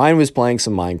 Ryan was playing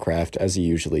some Minecraft, as he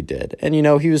usually did. And,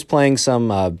 he was playing some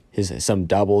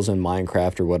doubles in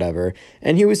Minecraft or whatever,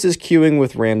 and he was just queuing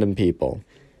with random people.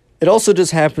 It also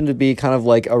just happened to be kind of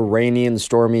like a rainy and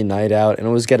stormy night out, and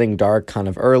it was getting dark kind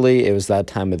of early. It was that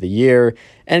time of the year,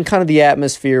 and kind of the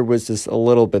atmosphere was just a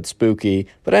little bit spooky.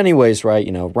 But anyways, right,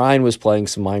 Ryan was playing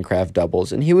some Minecraft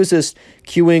doubles, and he was just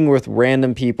queuing with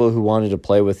random people who wanted to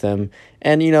play with him.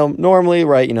 And, normally,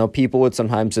 right, people would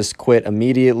sometimes just quit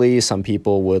immediately. Some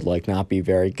people would, like, not be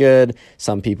very good.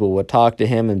 Some people would talk to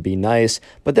him and be nice.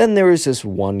 But then there was this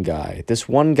one guy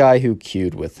who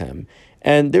queued with him.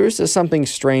 And there was just something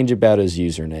strange about his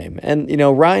username. And,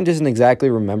 Ryan doesn't exactly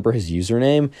remember his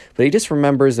username, but he just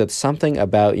remembers that something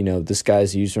about, this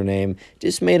guy's username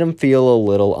just made him feel a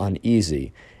little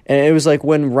uneasy. And it was like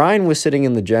when Ryan was sitting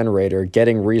in the generator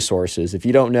getting resources. If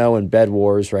you don't know, in Bed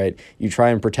Wars, right, you try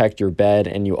and protect your bed,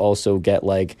 and you also get,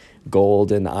 like,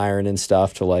 gold and iron and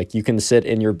stuff to, like, you can sit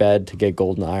in your bed to get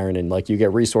gold and iron, and, like, you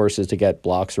get resources to get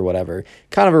blocks or whatever.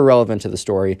 Kind of irrelevant to the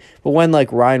story. But when,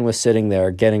 like, Ryan was sitting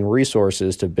there getting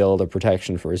resources to build a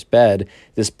protection for his bed,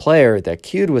 this player that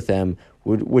queued with him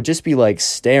would just be, like,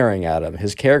 staring at him.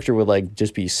 His character would, like,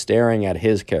 just be staring at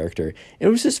his character. It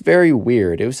was just very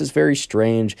weird. It was just very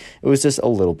strange. It was just a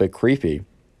little bit creepy.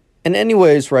 And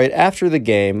anyways, right, after the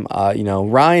game,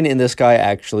 Ryan and this guy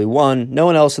actually won. No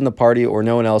one else in the party or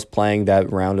no one else playing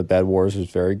that round of Bed Wars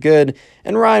was very good.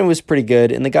 And Ryan was pretty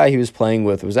good, and the guy he was playing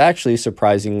with was actually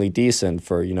surprisingly decent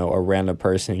for, a random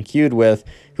person he queued with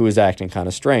who was acting kind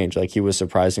of strange. Like, he was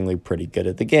surprisingly pretty good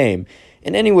at the game.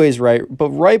 And anyways,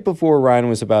 right before Ryan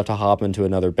was about to hop into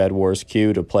another Bed Wars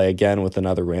queue to play again with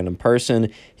another random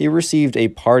person, he received a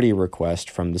party request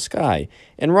from this guy.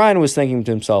 And Ryan was thinking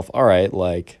to himself, all right,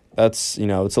 like, that's,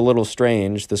 it's a little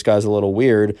strange. This guy's a little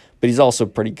weird, but he's also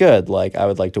pretty good. Like, I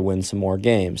would like to win some more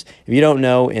games. If you don't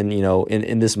know,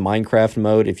 in this Minecraft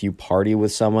mode, if you party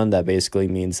with someone, that basically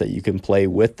means that you can play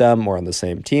with them or on the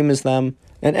same team as them.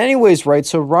 And anyways, right,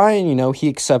 so Ryan, he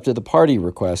accepted the party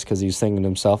request because he was thinking to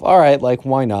himself, all right, like,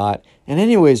 why not? And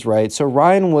anyways, right, so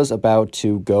Ryan was about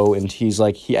to go, and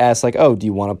he asked, like, oh, do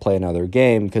you want to play another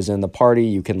game? Because in the party,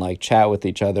 you can, like, chat with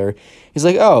each other. He's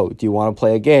like, oh, do you want to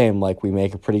play a game? Like, we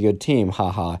make a pretty good team,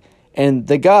 haha. And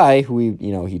the guy who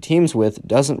he teams with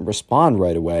doesn't respond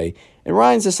right away. And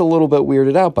Ryan's just a little bit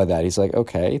weirded out by that. He's like,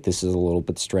 okay, this is a little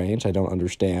bit strange. I don't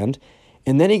understand.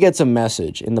 And then he gets a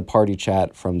message in the party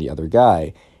chat from the other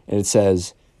guy, and it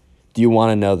says, do you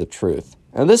want to know the truth?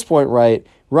 And at this point, right,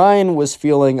 Ryan was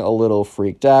feeling a little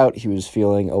freaked out. He was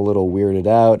feeling a little weirded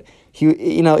out. He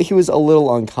was a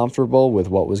little uncomfortable with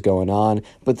what was going on,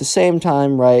 but at the same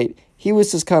time, right, he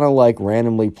was just kind of like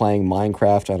randomly playing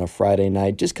Minecraft on a Friday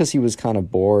night just because he was kind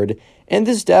of bored. And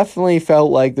this definitely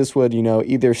felt like this would,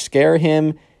 either scare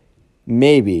him,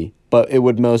 maybe, but it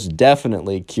would most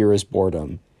definitely cure his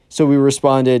boredom. So we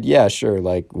responded, yeah, sure,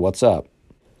 like, what's up?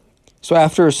 So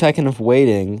after a second of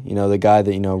waiting, the guy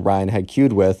that, Ryan had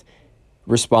queued with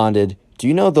responded, do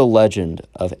you know the legend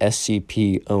of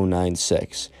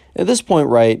SCP-096? At this point,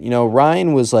 right,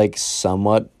 Ryan was, like,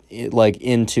 somewhat, like,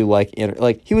 into, like,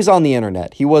 he was on the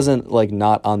internet. He wasn't, like,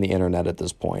 not on the internet at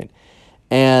this point.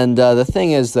 And the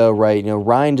thing is, though, right,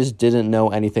 Ryan just didn't know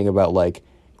anything about, like,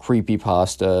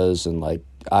 creepypastas and, like,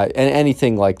 and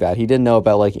anything like that. He didn't know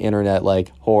about, like, internet,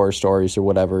 like, horror stories or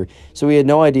whatever. So he had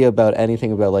no idea about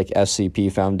anything about, like,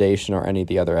 SCP Foundation or any of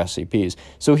the other SCPs.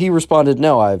 So he responded,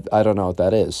 no, I don't know what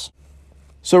that is.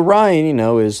 So Ryan,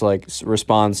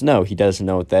 responds, no, he doesn't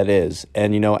know what that is.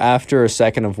 And, after a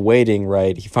second of waiting,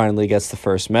 right, he finally gets the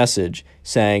first message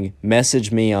saying,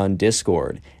 message me on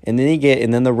Discord. And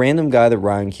then the random guy that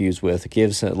Ryan queues with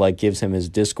gives him his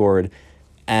Discord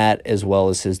as well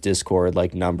as his Discord,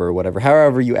 like, number, whatever,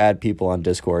 however you add people on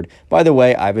Discord. By the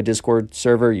way, I have a Discord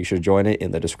server. You should join it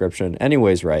in the description.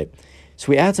 Anyways, right,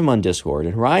 so he adds him on Discord,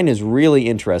 and Ryan is really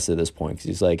interested at this point because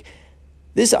he's like,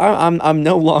 I'm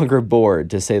no longer bored,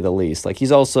 to say the least. Like,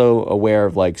 he's also aware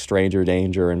of like stranger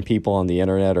danger, and people on the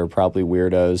internet are probably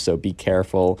weirdos, so be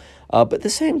careful. But at the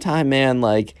same time, man,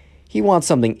 like, he wants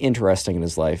something interesting in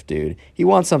his life, dude. He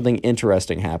wants something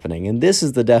interesting happening, and this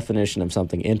is the definition of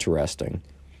something interesting.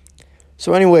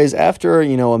 So anyways, after,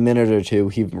 a minute or two,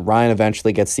 Ryan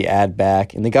eventually gets the ad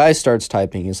back, and the guy starts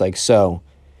typing. He's like, so,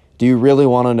 do you really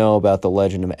want to know about the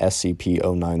legend of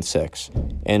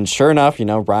SCP-096? And sure enough,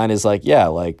 Ryan is like, yeah,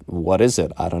 like, what is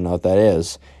it? I don't know what that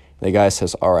is. The guy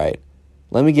says, all right,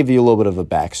 let me give you a little bit of a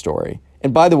backstory.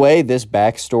 And by the way, this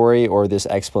backstory or this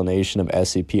explanation of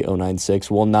SCP-096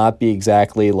 will not be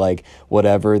exactly like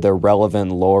whatever the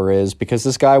relevant lore is, because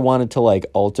this guy wanted to like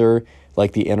alter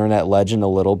like the internet legend a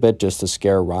little bit just to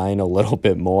scare Ryan a little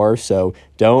bit more. So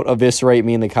don't eviscerate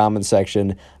me in the comment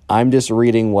section. I'm just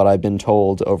reading what I've been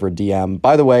told over DM.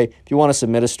 By the way, if you want to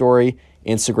submit a story,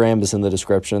 Instagram is in the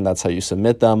description. That's how you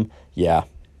submit them. Yeah.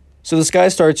 So this guy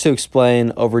starts to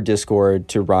explain over Discord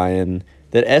to Ryan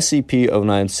that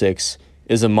SCP-096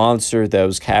 is a monster that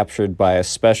was captured by a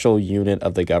special unit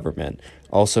of the government,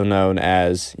 also known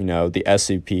as, the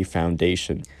SCP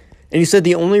Foundation. And he said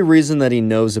the only reason that he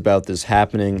knows about this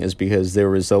happening is because there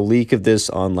was a leak of this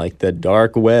on like the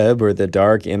dark web or the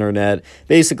dark internet.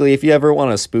 Basically, if you ever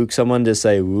want to spook someone, to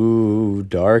say, ooh,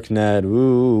 dark net,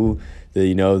 ooh,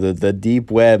 the deep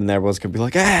web, and everyone's going to be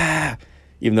like, ah,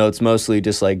 even though it's mostly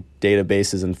just like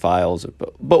databases and files,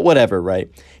 but whatever, right?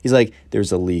 He's like,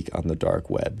 there's a leak on the dark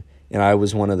web. And I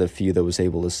was one of the few that was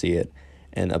able to see it.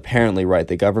 And apparently, right,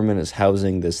 the government is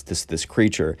housing this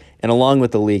creature. And along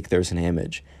with the leak, there's an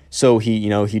image. So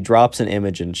he drops an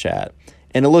image in chat,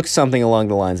 and it looks something along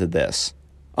the lines of this.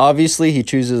 Obviously, he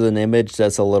chooses an image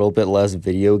that's a little bit less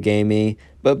video gamey,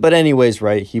 but anyways,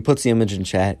 right, he puts the image in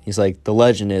chat. He's like, the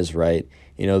legend is, right,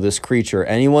 this creature,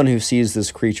 anyone who sees this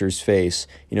creature's face,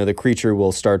 the creature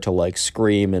will start to like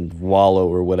scream and wallow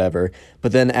or whatever,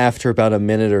 but then after about a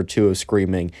minute or two of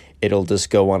screaming, it'll just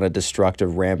go on a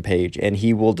destructive rampage, and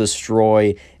he will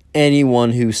destroy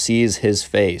anyone who sees his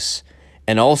face.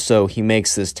 And also, he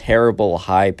makes this terrible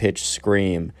high-pitched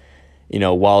scream,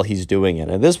 while he's doing it.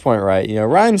 At this point, right,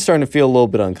 Ryan's starting to feel a little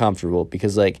bit uncomfortable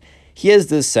because, like, he has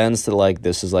this sense that, like,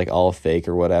 this is, like, all fake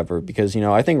or whatever. Because,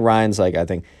 I think Ryan's, like,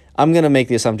 I'm going to make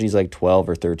the assumption he's, like, 12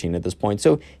 or 13 at this point.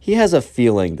 So he has a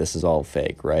feeling this is all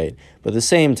fake, right? But at the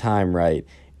same time, right,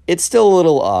 it's still a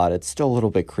little odd. It's still a little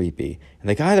bit creepy. And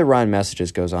the guy that Ryan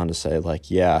messages goes on to say,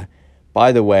 like, yeah,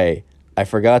 by the way, I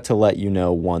forgot to let you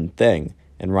know one thing.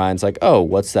 And Ryan's like, oh,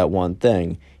 what's that one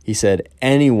thing? He said,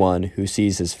 anyone who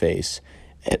sees his face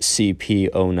at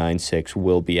SCP-096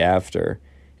 will be after.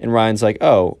 And Ryan's like,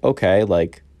 oh, okay,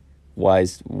 like, why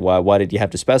did you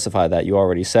have to specify that? You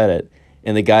already said it.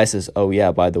 And the guy says, oh,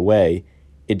 yeah, by the way,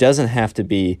 it doesn't have to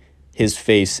be his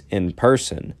face in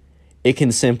person. It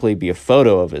can simply be a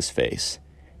photo of his face.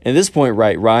 And at this point,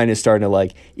 right, Ryan is starting to,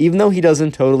 like, even though he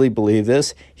doesn't totally believe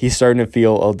this, he's starting to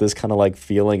feel this kind of, like,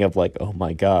 feeling of, like, oh,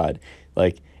 my God.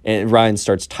 Like, and Ryan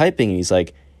starts typing, and he's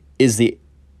like, is the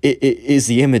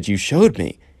image you showed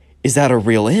me, is that a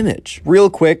real image? Real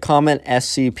quick, comment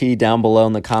SCP down below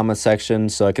in the comment section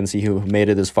so I can see who made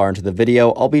it this far into the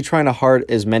video. I'll be trying to heart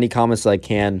as many comments as I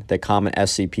can that comment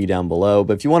SCP down below,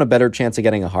 but if you want a better chance of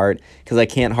getting a heart, because I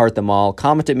can't heart them all,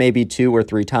 comment it maybe 2 or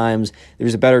 3 times.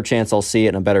 There's a better chance I'll see it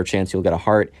and a better chance you'll get a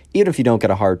heart. Even if you don't get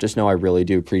a heart, just know I really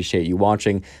do appreciate you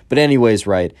watching. But anyways,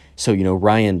 right, so,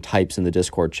 Ryan types in the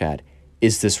Discord chat,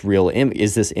 is this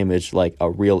image like a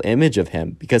real image of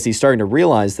him? Because he's starting to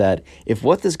realize that if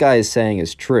what this guy is saying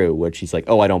is true, which he's like,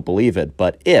 oh, I don't believe it,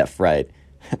 but if, right,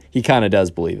 he kind of does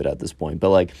believe it at this point,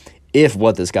 but like, if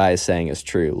what this guy is saying is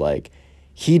true, like,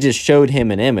 he just showed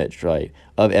him an image, right,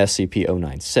 of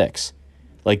SCP-096.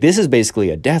 Like, this is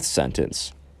basically a death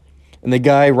sentence. And the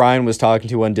guy Ryan was talking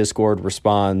to on Discord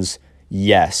responds,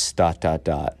 yes, ...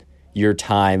 Your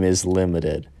time is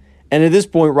limited. And at this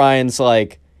point, Ryan's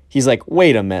like, he's like,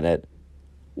 wait a minute.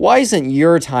 Why isn't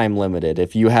your time limited?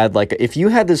 If you had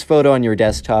this photo on your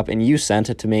desktop and you sent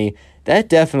it to me, that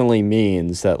definitely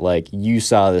means that, like, you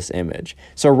saw this image.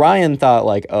 So Ryan thought,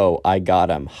 like, oh, I got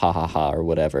him, ha ha ha, or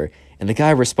whatever. And the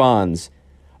guy responds,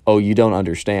 oh, you don't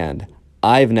understand.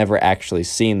 I've never actually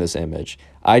seen this image.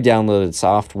 I downloaded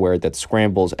software that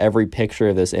scrambles every picture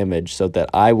of this image so that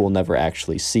I will never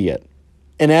actually see it.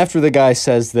 And after the guy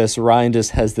says this, Ryan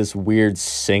just has this weird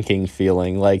sinking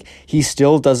feeling. Like, he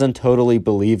still doesn't totally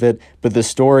believe it, but the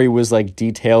story was, like,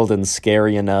 detailed and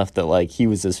scary enough that, like, he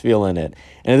was just feeling it.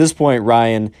 And at this point,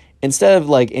 Ryan, instead of,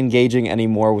 like, engaging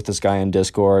anymore with this guy on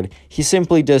Discord, he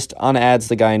simply just unadds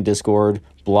the guy in Discord,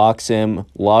 blocks him,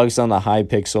 logs on the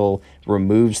Hypixel,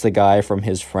 removes the guy from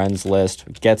his friends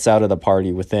list, gets out of the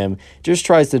party with him, just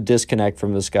tries to disconnect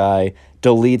from this guy,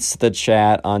 deletes the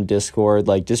chat on Discord,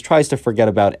 like just tries to forget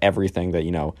about everything that,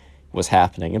 was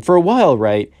happening. And for a while,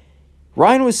 right,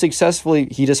 Ryan was he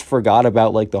just forgot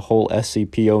about like the whole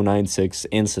SCP-096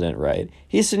 incident, right?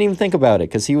 He just didn't even think about it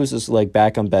because he was just like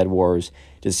back on Bed Wars,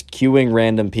 just queuing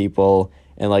random people,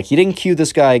 and like he didn't queue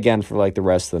this guy again for like the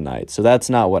rest of the night. So that's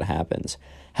not what happens.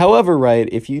 However, right,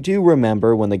 if you do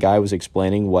remember when the guy was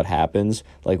explaining what happens,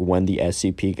 like when the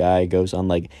SCP guy goes on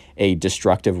like a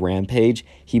destructive rampage,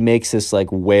 he makes this like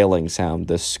wailing sound,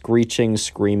 the screeching,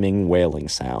 screaming, wailing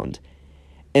sound.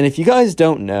 And if you guys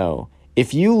don't know,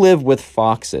 if you live with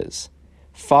foxes,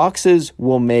 foxes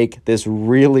will make this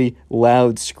really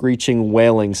loud screeching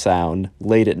wailing sound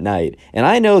late at night. And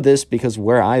I know this because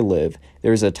where I live,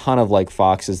 there's a ton of like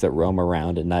foxes that roam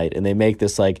around at night, and they make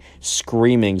this like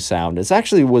screaming sound. It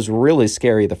actually was really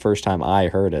scary the first time I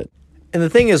heard it. And the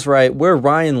thing is, right, where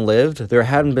Ryan lived, there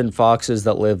hadn't been foxes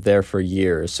that lived there for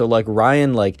years. So like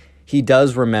Ryan, like he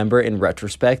does remember in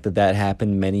retrospect that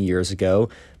happened many years ago,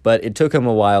 but it took him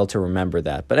a while to remember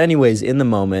that. But anyways, in the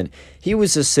moment, he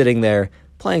was just sitting there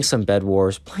playing some Bed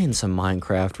Wars, playing some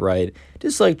Minecraft, right?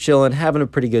 Just like chilling, having a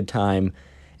pretty good time.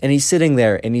 And he's sitting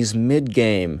there and he's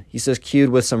mid-game. He's just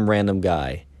queued with some random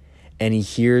guy. And he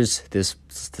hears this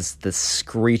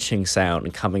screeching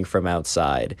sound coming from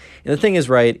outside. And the thing is,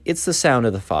 right, it's the sound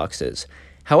of the foxes.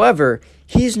 However,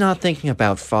 he's not thinking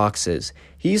about foxes.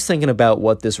 He's thinking about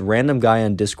what this random guy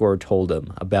on Discord told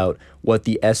him about what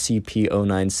the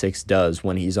SCP-096 does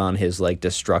when he's on his like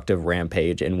destructive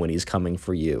rampage and when he's coming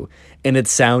for you. And it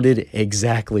sounded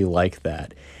exactly like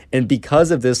that. And because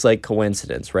of this like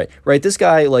coincidence, right, this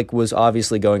guy like was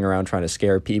obviously going around trying to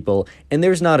scare people, and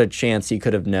there's not a chance he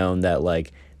could have known that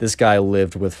like this guy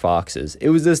lived with foxes. It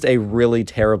was just a really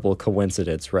terrible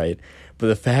coincidence, right? But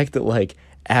the fact that like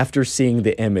after seeing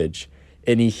the image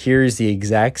and he hears the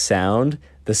exact sound,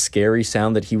 the scary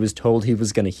sound that he was told he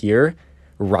was going to hear,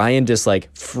 Ryan just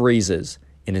like freezes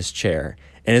in his chair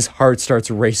and his heart starts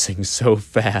racing so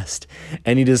fast.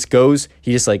 And he just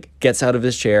like gets out of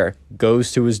his chair,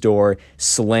 goes to his door,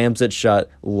 slams it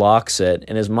shut, locks it.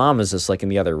 And his mom is just like in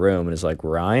the other room and is like,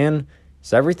 Ryan,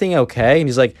 is everything okay? And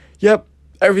he's like, yep,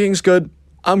 everything's good.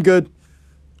 I'm good.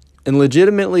 And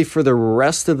legitimately for the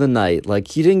rest of the night, like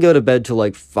he didn't go to bed till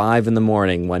like 5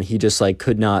 a.m. when he just like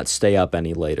could not stay up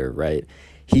any later, right?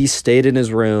 He stayed in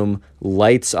his room,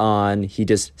 lights on. He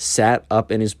just sat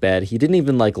up in his bed. He didn't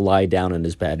even like lie down in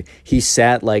his bed. He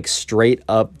sat like straight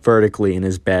up vertically in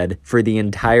his bed for the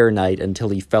entire night until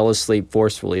he fell asleep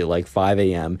forcefully at like 5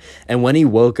 a.m. And when he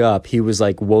woke up, he was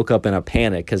like woke up in a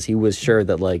panic because he was sure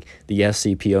that like the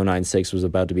SCP-096 was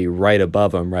about to be right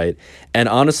above him, right? And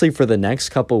honestly, for the next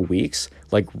couple weeks,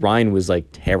 like Ryan was like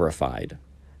terrified.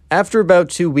 After about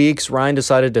 2 weeks, Ryan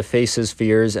decided to face his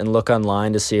fears and look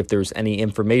online to see if there was any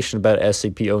information about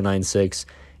SCP-096,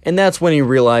 and that's when he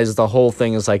realized the whole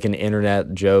thing is like an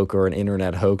internet joke or an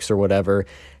internet hoax or whatever,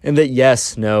 and that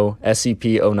yes, no,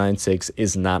 SCP-096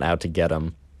 is not out to get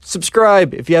him.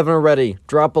 Subscribe if you haven't already,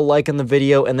 drop a like on the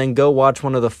video, and then go watch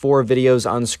one of the 4 videos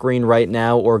on screen right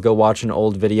now, or go watch an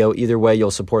old video. Either way, you'll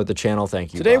support the channel.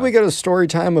 Thank you. Today we got a story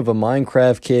time of a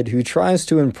Minecraft kid who tries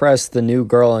to impress the new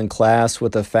girl in class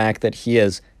with the fact that he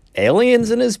has aliens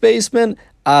in his basement.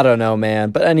 I don't know, man.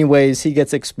 But anyways, he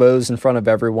gets exposed in front of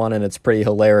everyone, and it's pretty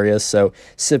hilarious. So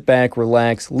sit back,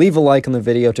 relax, leave a like on the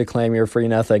video to claim your free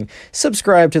nothing,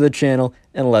 subscribe to the channel,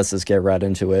 and let's just get right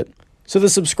into it. So the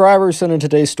subscriber sent in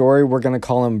today's story. We're going to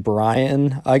call him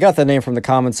Brian. I got the name from the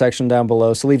comment section down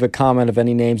below, so leave a comment of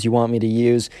any names you want me to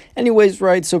use. Anyways,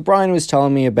 right, so Brian was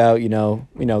telling me about, you know,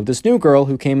 this new girl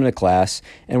who came into class,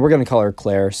 and we're going to call her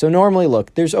Claire. So normally,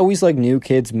 look, there's always, like, new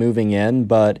kids moving in,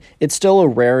 but it's still a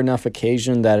rare enough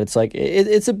occasion that it's, like,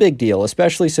 it's a big deal,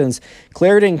 especially since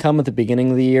Claire didn't come at the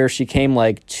beginning of the year. She came,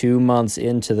 like, 2 months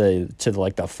into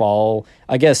the fall,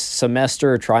 I guess,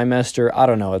 semester or trimester. I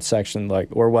don't know what section, like,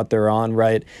 or what they're on.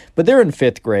 Right, but they're in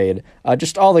 5th grade,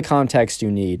 just all the context you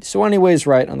need. So anyways,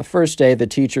 right, on the first day, the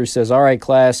teacher says, all right,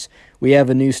 class, we have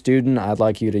a new student. I'd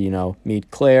like you to, meet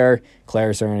Claire.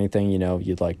 Claire, is there anything,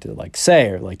 you'd like to, say,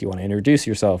 or, do you want to introduce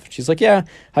yourself? She's like, yeah,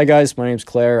 hi, guys, my name's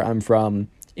Claire. I'm from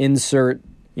insert,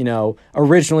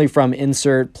 originally from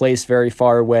insert place very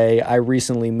far away. I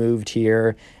recently moved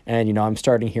here, and, I'm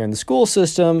starting here in the school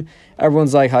system.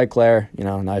 Everyone's like, hi, Claire,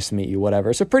 nice to meet you,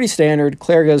 whatever. So pretty standard.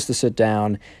 Claire goes to sit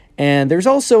down. And there's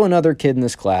also another kid in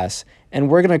this class, and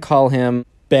we're going to call him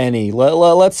Benny.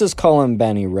 Let's just call him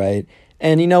Benny, right?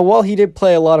 And, while he did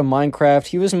play a lot of Minecraft,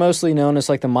 he was mostly known as,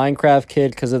 the Minecraft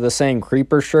kid because of the same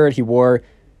creeper shirt he wore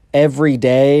every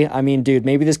day. I mean, dude,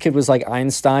 maybe this kid was like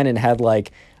Einstein and had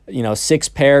like, 6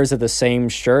 pairs of the same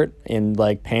shirt and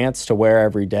like pants to wear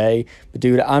every day. But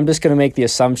dude, I'm just going to make the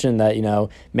assumption that,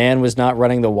 man was not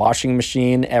running the washing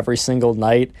machine every single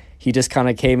night. He just kind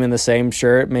of came in the same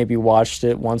shirt, maybe washed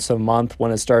it once a month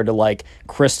when it started to like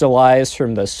crystallize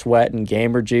from the sweat and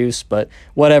gamer juice. But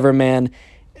whatever, man.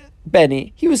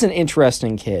 Benny, he was an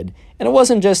interesting kid. And it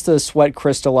wasn't just the sweat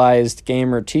crystallized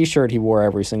gamer t-shirt he wore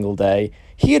every single day.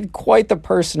 He had quite the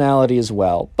personality as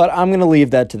well. But I'm going to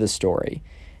leave that to the story.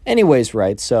 Anyways,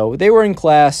 right, so they were in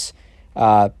class.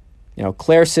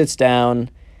 Claire sits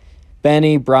down.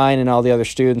 Benny, Brian, and all the other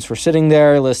students were sitting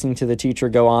there listening to the teacher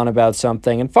go on about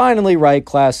something. And finally, right,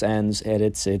 class ends and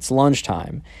it's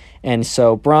lunchtime. And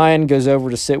so Brian goes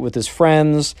over to sit with his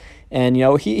friends. And,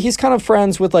 he's kind of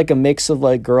friends with like a mix of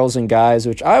like girls and guys,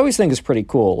 which I always think is pretty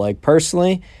cool. Like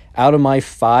personally, out of my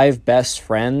 5 best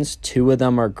friends, 2 of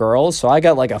them are girls. So I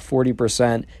got like a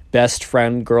 40% best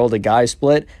friend girl to guy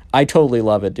split. I totally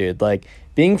love it, dude. Like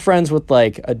being friends with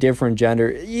like a different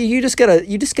gender, you just get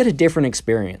a different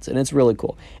experience, and it's really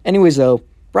cool. Anyways, though,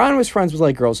 Brian was friends with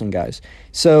like girls and guys.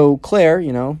 So Claire,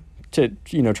 trying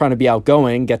to be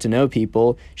outgoing, get to know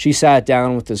people, she sat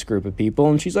down with this group of people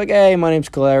and she's like, "Hey, my name's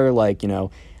Claire. Like,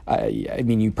 I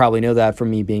mean, you probably know that from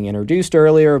me being introduced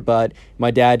earlier, but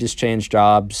my dad just changed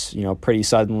jobs, pretty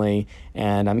suddenly,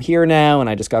 and I'm here now, and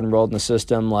I just got enrolled in the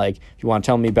system. Like, if you want to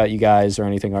tell me about you guys or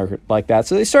anything like that."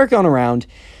 So they start going around.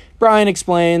 Brian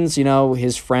explains,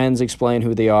 his friends explain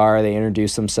who they are, they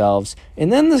introduce themselves,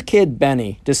 and then the kid,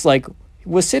 Benny, just like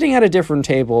was sitting at a different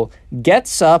table,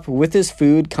 gets up with his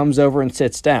food, comes over and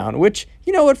sits down, which,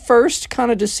 at first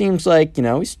kind of just seems like,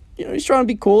 he's trying to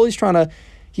be cool,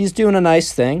 he's doing a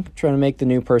nice thing, trying to make the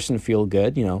new person feel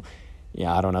good,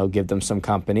 I don't know, give them some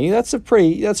company. That's a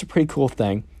pretty cool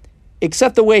thing.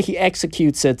 Except the way he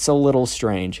executes it's a little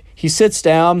strange. He sits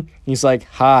down, he's like,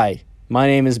 "Hi, my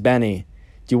name is Benny.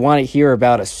 Do you want to hear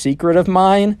about a secret of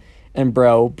mine?" And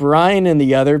bro, Brian and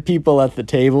the other people at the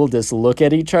table just look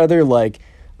at each other like,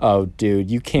 "Oh, dude,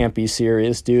 you can't be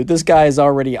serious, dude. This guy is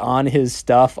already on his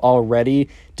stuff already.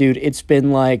 Dude, it's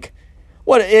been like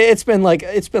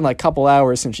a couple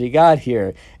hours since she got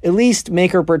here. At least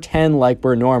make her pretend like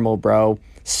we're normal, bro.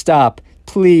 Stop,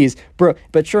 please, bro."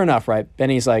 But sure enough, right,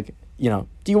 Benny's like, "Do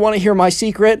you want to hear my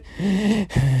secret?"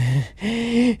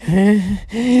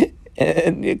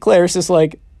 And Claire's just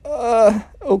like,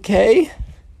 "Okay."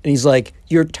 And he's like,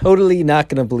 "You're totally not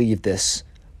going to believe this,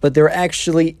 but there are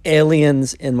actually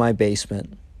aliens in my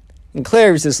basement." And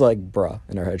Claire's just like, "Bruh."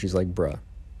 In her head, she's like, bruh.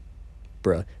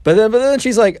 But then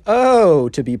she's like, "Oh,"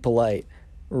 to be polite.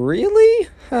 "Really?"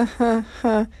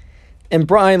 And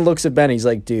Brian looks at Benny. He's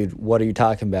like, "Dude, what are you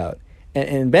talking about?"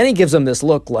 And Benny gives him this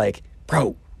look like,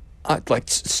 "Bro,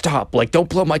 stop. Like, don't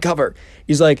blow my cover."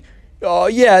 He's like, "Oh,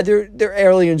 yeah, they're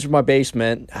aliens in my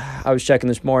basement. I was checking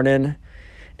this morning,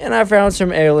 and I found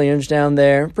some aliens down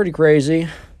there. Pretty crazy."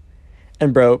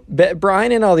 And bro,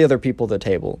 Brian and all the other people at the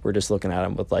table were just looking at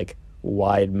him with like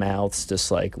wide mouths,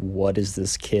 just like, what is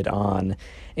this kid on?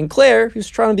 And Claire, who's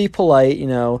trying to be polite,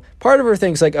 part of her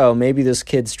thinks like, oh, maybe this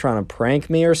kid's trying to prank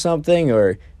me or something,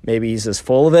 or maybe he's just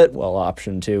full of it. Well,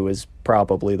 option 2 is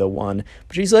probably the one.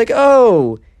 But she's like,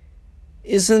 "Oh,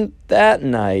 isn't that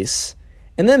nice?"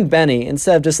 And then Benny,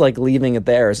 instead of just like leaving it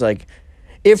there, is like,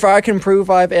 "If I can prove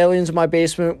I have aliens in my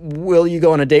basement, will you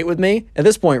go on a date with me?" At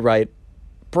this point, right,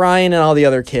 Brian and all the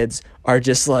other kids are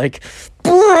just like,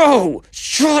 "Bro,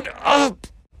 shut up."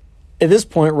 At this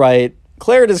point, right,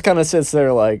 Claire just kind of sits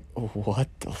there like, what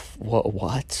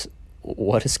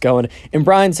is going on? And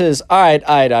Brian says, all right,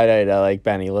 like,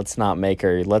 "Benny, let's not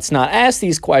ask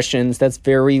these questions. That's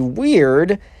very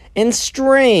weird and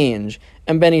strange."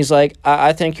 And Benny's like,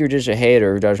 I think you're just a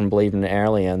hater who doesn't believe in the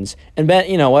aliens." And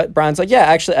you know what? Brian's like, "Yeah,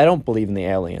 actually, I don't believe in the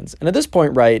aliens." And at this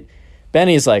point, right,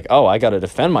 Benny's like, "Oh, I got to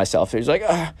defend myself." He's like,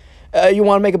 "You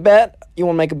want to make a bet? You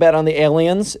want to make a bet on the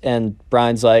aliens?" And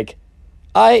Brian's like,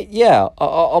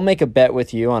 I'll make a bet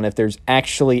with you on if there's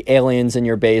actually aliens in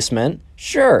your basement."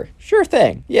 Sure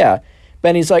thing, yeah."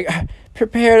 Benny's like,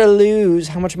 "Prepare to lose.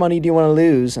 How much money do you want to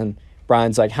lose?" And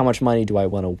Brian's like, "How much money do I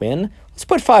want to win? Let's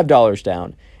put $5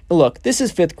 down." Look, this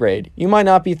is 5th grade. You might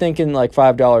not be thinking like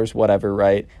 $5, whatever,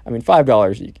 right? I mean,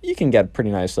 $5, you can get a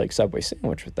pretty nice like Subway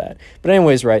sandwich with that. But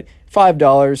anyways, right,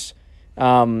 $5.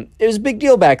 It was a big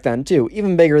deal back then too,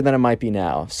 even bigger than it might be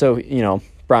now. So,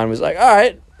 Brian was like, "All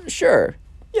right, sure.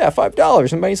 Yeah,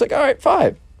 $5. And Benny's like, "All right,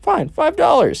 fine,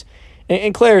 $5.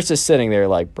 And Claire's just sitting there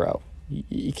like, "Bro,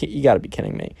 you got to be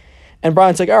kidding me." And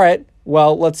Brian's like, "All right,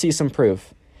 well, let's see some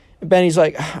proof." And Benny's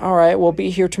like, "All right, we'll be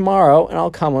here tomorrow, and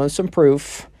I'll come with some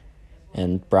proof."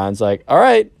 And Brian's like, all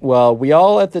right, well, we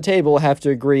all at the table have to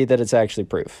agree that it's actually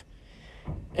proof.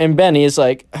 And Benny is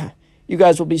like, you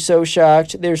guys will be so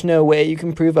shocked. There's no way you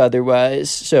can prove otherwise.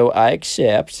 So I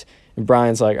accept. And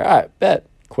Brian's like, all right, bet.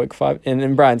 Quick $5. And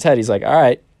in Brian's head, he's like, all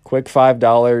right, quick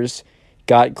 $5.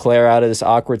 Got Claire out of this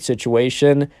awkward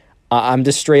situation. I'm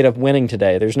just straight up winning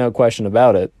today. There's no question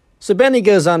about it. So Benny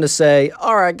goes on to say,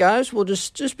 all right, guys, we'll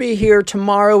just be here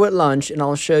tomorrow at lunch, and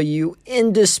I'll show you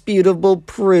indisputable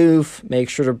proof. Make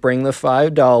sure to bring the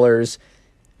 $5.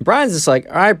 Brian's just like,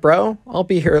 all right, bro, I'll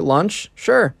be here at lunch.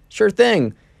 Sure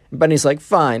thing. And Benny's like,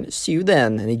 fine, see you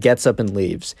then. And he gets up and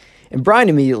leaves. And Brian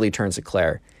immediately turns to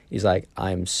Claire. He's like,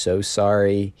 I'm so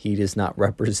sorry. He does not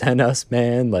represent us,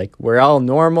 man. Like, we're all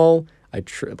normal.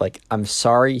 I'm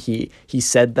sorry he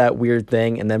said that weird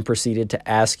thing and then proceeded to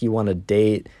ask you on a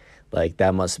date. Like,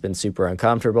 that must have been super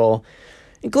uncomfortable.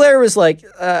 And Claire was like,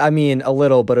 a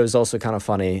little, but it was also kind of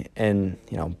funny. And,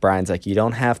 Brian's like, you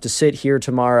don't have to sit here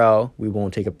tomorrow. We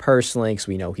won't take it personally because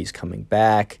we know he's coming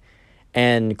back.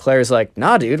 And Claire's like,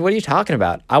 nah, dude, what are you talking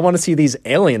about? I want to see these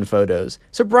alien photos.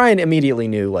 So Brian immediately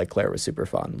knew, like, Claire was super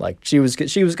fun. Like, she was going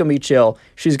to be chill.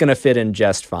 She's going to fit in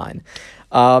just fine.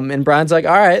 And Brian's like,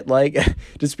 all right, like,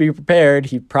 just be prepared.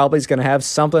 He probably is going to have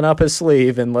something up his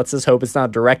sleeve, and let's just hope it's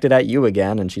not directed at you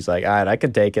again. And she's like, all right, I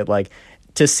could take it. Like,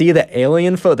 to see the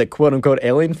the quote-unquote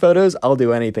alien photos, I'll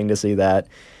do anything to see that.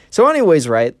 So anyways,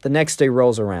 right, the next day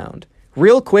rolls around.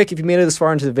 Real quick, if you made it this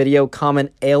far into the video,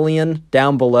 comment alien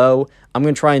down below. I'm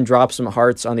going to try and drop some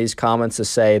hearts on these comments to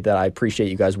say that I appreciate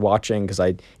you guys watching, because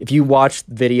if you watch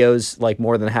videos like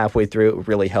more than halfway through, it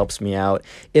really helps me out.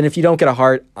 And if you don't get a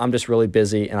heart, I'm just really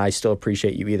busy, and I still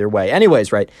appreciate you either way.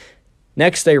 Anyways, right,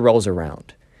 next day rolls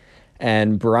around.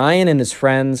 And Brian and his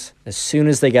friends, as soon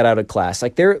as they get out of class,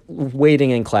 like, they're waiting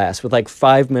in class with like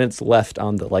 5 minutes left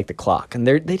on the clock, and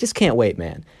they just can't wait,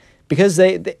 man, because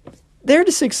they're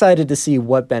just excited to see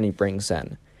what Benny brings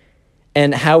in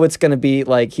and how it's going to be.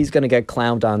 Like, he's going to get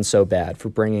clowned on so bad for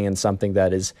bringing in something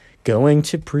that is going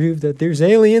to prove that there's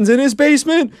aliens in his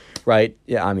basement, right?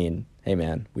 Yeah, I mean, hey,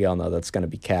 man, we all know that's going to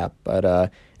be cap.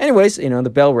 But anyways, the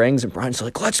bell rings, and Brian's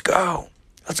like, let's go,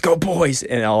 boys.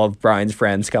 And all of Brian's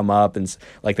friends come up, and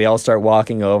like, they all start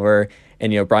walking over.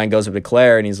 And, Brian goes up to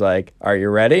Claire, and he's like, are you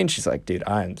ready? And she's like, dude,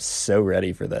 I am so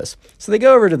ready for this. So they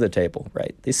go over to the table,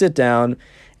 right? They sit down,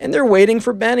 and they're waiting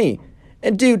for Benny.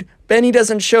 And, dude, Benny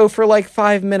doesn't show for like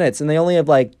 5 minutes, and they only have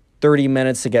like 30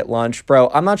 minutes to get lunch.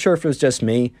 Bro, I'm not sure if it was just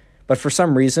me, but for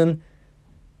some reason,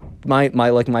 my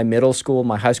middle school,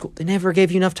 my high school, they never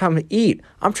gave you enough time to eat.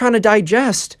 I'm trying to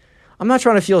digest. I'm not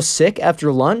trying to feel sick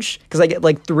after lunch because I get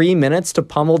like 3 minutes to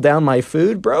pummel down my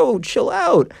food. Bro, chill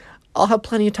out. I'll have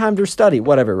plenty of time to study,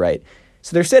 whatever, right?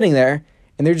 So they're sitting there,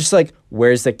 and they're just like,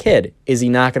 where's the kid? Is he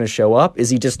not going to show up? Is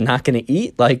he just not going to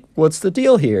eat? Like, what's the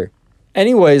deal here?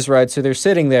 Anyways, right, so they're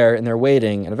sitting there, and they're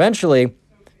waiting, and eventually,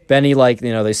 Benny,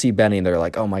 they see Benny, and they're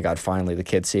like, oh my God, finally, the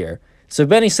kid's here. So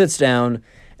Benny sits down,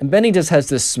 and Benny just has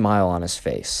this smile on his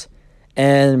face.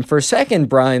 And for a second,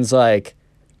 Brian's like,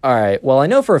 all right, well, I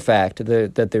know for a fact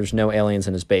that there's no aliens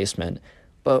in his basement,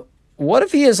 but what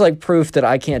if he is like proof that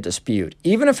I can't dispute?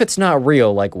 Even if it's not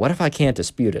real, like, what if I can't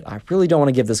dispute it? I really don't want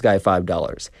to give this guy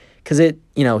 $5 because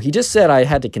he just said I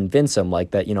had to convince him like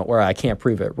that, or I can't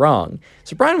prove it wrong.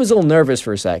 So Brian was a little nervous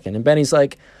for a second, and Benny's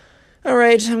like, all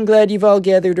right, I'm glad you've all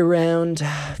gathered around.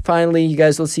 Finally, you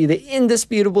guys will see the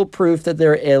indisputable proof that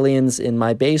there are aliens in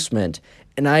my basement.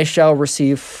 And I shall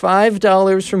receive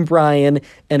 $5 from Brian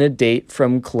and a date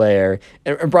from Claire.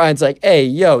 And Brian's like, hey,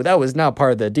 yo, that was not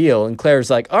part of the deal. And Claire's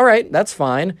like, all right, that's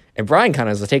fine. And Brian kind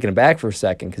of was taken aback for a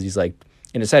second because he's like,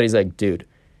 in his head, he's like, dude,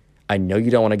 I know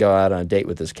you don't want to go out on a date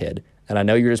with this kid. And I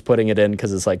know you're just putting it in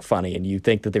because it's like funny and you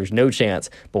think that there's no chance.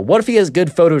 But what if he has good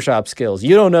Photoshop skills?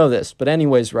 You don't know this. But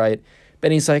anyways, right?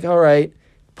 Benny's like, all right.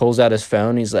 Pulls out his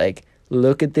phone. He's like,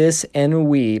 look at this and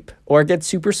weep, or get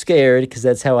super scared, because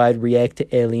that's how I'd react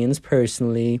to aliens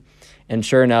personally. And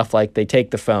sure enough, like, they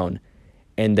take the phone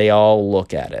and they all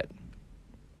look at it.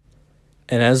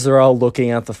 And as they're all looking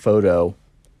at the photo,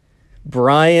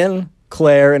 Brian,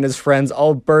 Claire, and his friends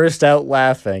all burst out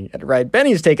laughing. And right,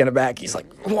 Benny's taken aback. He's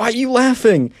like, why are you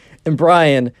laughing? And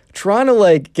Brian, trying to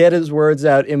like get his words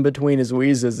out in between his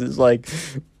wheezes, is like,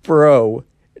 bro,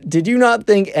 did you not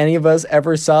think any of us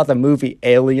ever saw the movie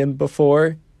Alien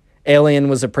before? Alien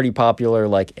was a pretty popular,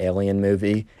 like, alien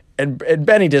movie. And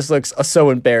Benny just looks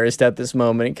so embarrassed at this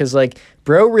moment because, like,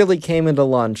 bro really came into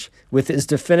lunch with his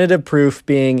definitive proof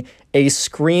being a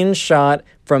screenshot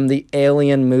from the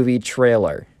Alien movie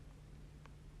trailer.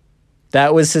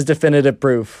 That was his definitive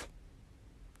proof.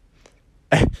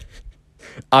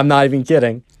 I'm not even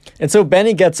kidding. And so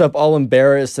Benny gets up all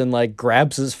embarrassed and like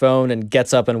grabs his phone and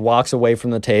gets up and walks away from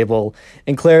the table.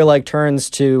 And Claire like turns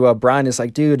to Brian and is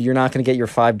like, dude, you're not going to get your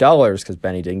 $5 because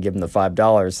Benny didn't give him the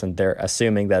 $5. And they're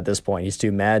assuming that at this point he's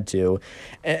too mad to.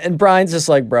 And Brian's just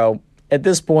like, bro, at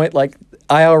this point, like,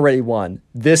 I already won.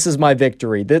 This is my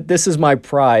victory. This is my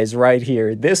prize right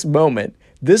here. This moment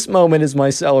is my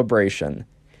celebration.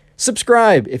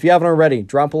 Subscribe if you haven't already.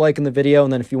 Drop a like in the video,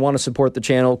 and then if you want to support the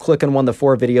channel, click on one of the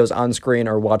 4 videos on screen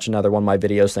or watch another one of my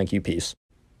videos. Thank you. Peace.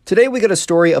 Today we got a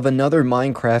story of another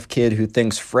Minecraft kid who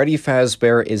thinks Freddy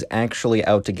Fazbear is actually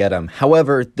out to get him.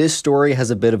 However, this story has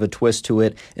a bit of a twist to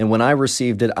it, and when I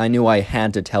received it, I knew I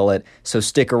had to tell it. So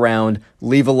stick around,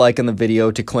 leave a like in the video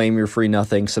to claim your free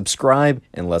nothing, subscribe,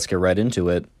 and let's get right into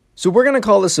it. So we're going to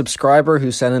call the subscriber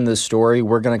who sent in this story,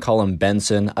 we're going to call him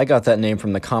Benson. I got that name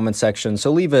from the comment section,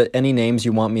 so leave any names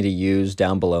you want me to use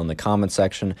down below in the comment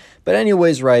section. But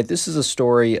anyways, right, this is a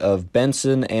story of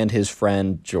Benson and his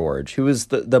friend George, who is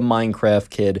the Minecraft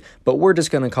kid, but we're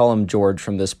just going to call him George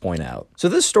from this point out. So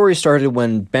this story started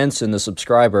when Benson, the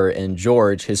subscriber, and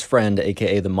George, his friend,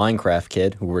 aka the Minecraft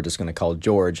kid, who we're just going to call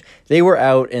George, they were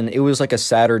out and it was like a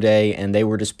Saturday and they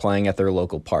were just playing at their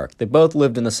local park. They both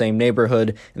lived in the same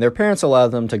neighborhood and their parents allowed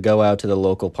them to go out to the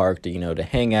local park to, to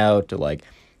hang out, to like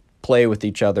play with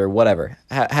each other, whatever,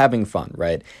 having fun,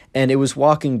 right? And it was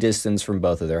walking distance from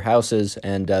both of their houses,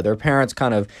 and their parents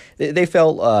kind of, they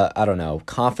felt, I don't know,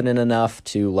 confident enough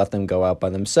to let them go out by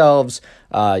themselves,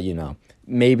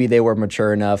 maybe they were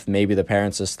mature enough, maybe the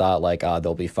parents just thought like,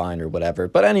 they'll be fine or whatever.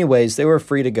 But anyways, they were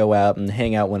free to go out and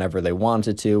hang out whenever they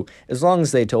wanted to, as long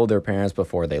as they told their parents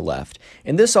before they left.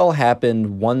 And this all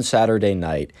happened one Saturday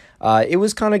night. It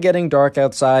was kind of getting dark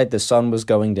outside, the sun was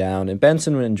going down, and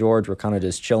Benson and George were kind of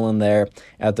just chilling there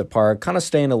at the park, kind of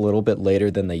staying a little bit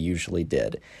later than they usually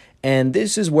did. And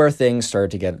this is where things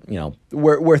started to get,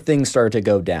 where things started to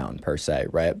go down, per se,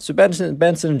 right? So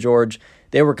Benson and George,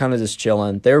 they were kind of just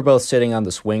chilling. They were both sitting on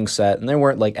the swing set, and they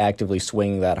weren't, like, actively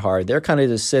swinging that hard. They're kind of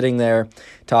just sitting there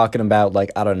talking about,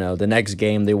 like, I don't know, the next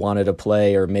game they wanted to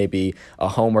play or maybe a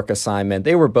homework assignment.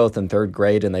 They were both in 3rd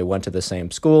grade, and they went to the same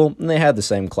school, and they had the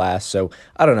same class. So,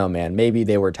 I don't know, man. Maybe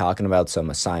they were talking about some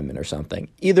assignment or something.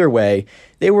 Either way,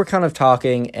 they were kind of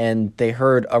talking, and they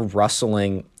heard a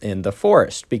rustling in the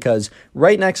forest because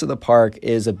right next to the park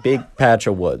is a big patch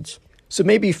of woods. So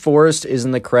maybe forest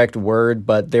isn't the correct word,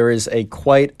 but there is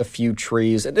quite a few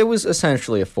trees, and it was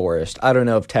essentially a forest. I don't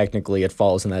know if technically it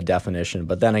falls in that definition,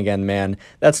 but then again, man,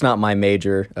 that's not my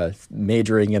major,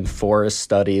 majoring in forest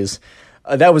studies.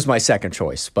 That was my second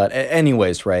choice, but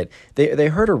anyways, right, they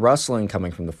heard a rustling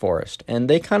coming from the forest, and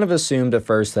they kind of assumed at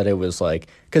first that it was like,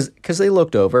 because they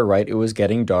looked over, right, it was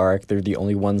getting dark, they're the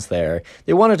only ones there,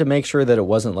 they wanted to make sure that it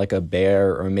wasn't like a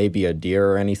bear or maybe a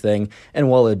deer or anything, and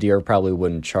while a deer probably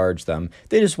wouldn't charge them,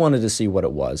 they just wanted to see what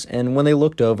it was, and when they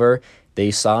looked over, they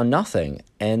saw nothing,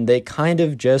 and they kind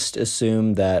of just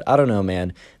assumed that, I don't know,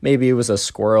 man, maybe it was a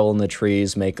squirrel in the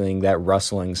trees making that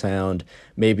rustling sound,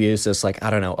 maybe it was just like, I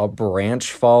don't know, a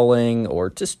branch falling, or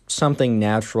just something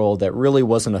natural that really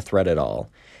wasn't a threat at all.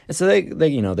 And so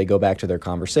they go back to their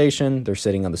conversation, they're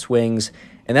sitting on the swings,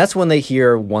 and that's when they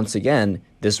hear, once again,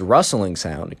 this rustling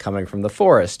sound coming from the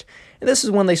forest. And this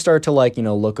is when they start to,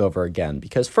 look over again.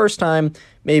 Because first time,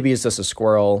 maybe it's just a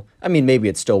squirrel. I mean, maybe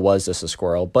it still was just a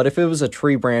squirrel. But if it was a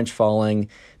tree branch falling,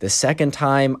 the second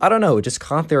time, I don't know, it just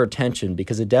caught their attention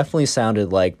because it definitely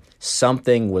sounded like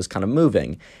something was kind of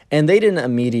moving. And they didn't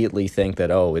immediately think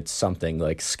that, oh, it's something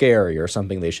like scary or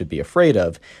something they should be afraid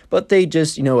of. But they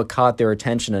just, it caught their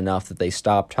attention enough that they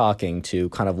stopped talking to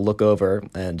kind of look over.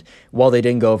 And while they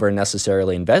didn't go over and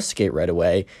necessarily investigate right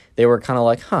away, they were kind of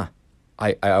like, huh.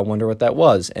 I wonder what that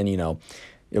was. And,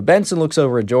 Benson looks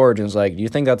over at George and is like, do you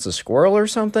think that's a squirrel or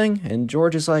something? And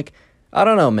George is like, I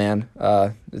don't know, man.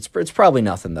 It's probably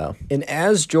nothing, though. And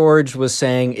as George was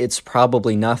saying it's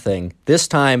probably nothing, this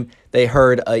time they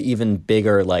heard a even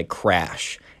bigger,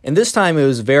 crash. And this time it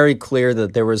was very clear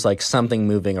that there was, something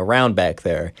moving around back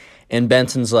there. And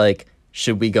Benson's like,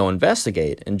 should we go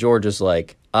investigate? And George is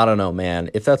like, I don't know, man.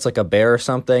 If that's like a bear or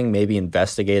something, maybe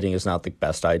investigating is not the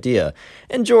best idea.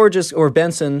 And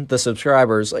Benson, the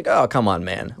subscriber, is like, oh, come on,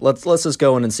 man. Let's just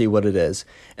go in and see what it is.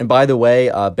 And by the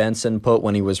way, Benson put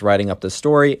when he was writing up the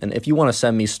story, and if you want to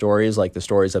send me stories like the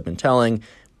stories I've been telling,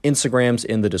 Instagram's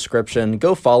in the description.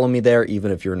 Go follow me there,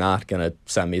 even if you're not going to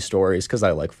send me stories, because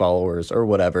I like followers or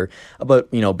whatever.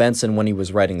 But, Benson, when he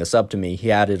was writing this up to me,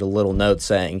 he added a little note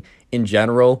saying, in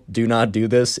general, do not do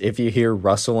this. If you hear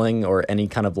rustling or any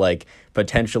kind of like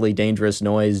potentially dangerous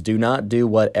noise, do not do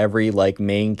what every like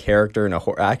main character in a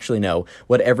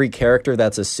what every character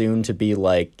that's assumed to be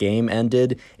like game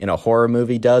ended in a horror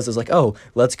movie does is like, oh,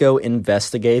 let's go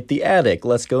investigate the attic.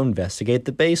 Let's go investigate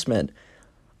the basement.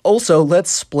 Also, let's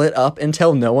split up and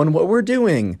tell no one what we're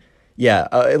doing. Yeah,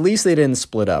 at least they didn't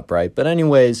split up, right? But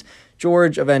anyways,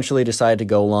 George eventually decided to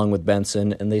go along with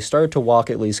Benson, and they started to walk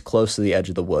at least close to the edge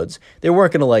of the woods. They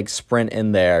weren't going to, like, sprint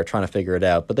in there trying to figure it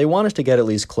out, but they wanted to get at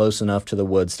least close enough to the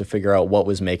woods to figure out what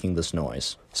was making this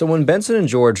noise. So when Benson and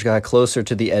George got closer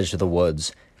to the edge of the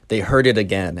woods, they heard it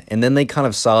again, and then they kind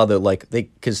of saw that, like,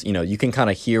 because, you can kind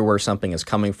of hear where something is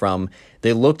coming from.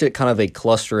 They looked at kind of a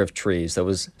cluster of trees that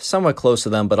was somewhat close to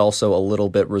them, but also a little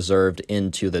bit reserved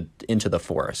into the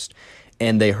forest.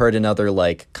 And they heard another,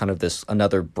 like, kind of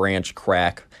another branch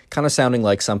crack, kind of sounding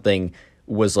like something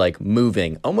was, like,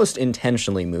 moving, almost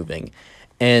intentionally moving.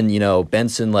 And,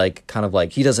 Benson, like, kind of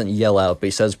like, he doesn't yell out, but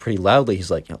he says pretty loudly,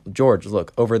 he's like, George,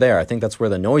 look, over there. I think that's where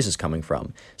the noise is coming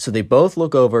from. So they both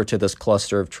look over to this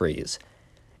cluster of trees.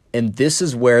 And this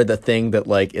is where the thing that,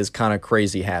 like, is kind of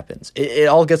crazy happens. It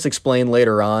all gets explained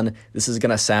later on. This is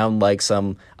going to sound like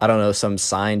some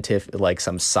scientific, like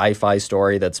some sci-fi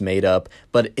story that's made up.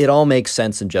 But it all makes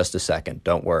sense in just a second.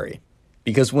 Don't worry.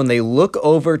 Because when they look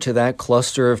over to that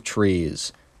cluster of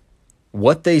trees,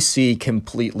 what they see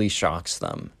completely shocks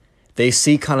them. They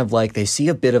see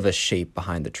a bit of a shape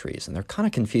behind the trees, and they're kind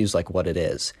of confused like what it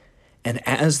is. And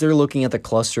as they're looking at the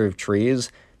cluster of trees,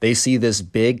 they see this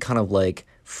big kind of like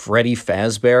Freddy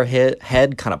Fazbear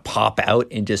head kind of pop out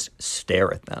and just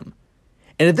stare at them.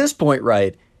 And at this point,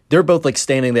 right, they're both like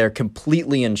standing there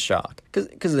completely in shock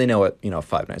because they know what,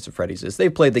 Five Nights at Freddy's is.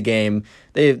 They've played the game.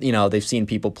 They've seen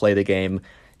people play the game.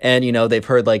 And, they've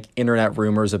heard, like, internet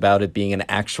rumors about it being an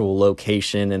actual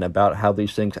location and about how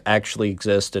these things actually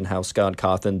exist and how Scott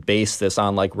Cawthon based this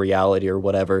on, like, reality or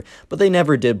whatever. But they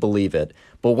never did believe it.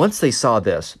 But once they saw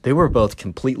this, they were both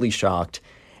completely shocked.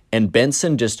 And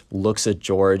Benson just looks at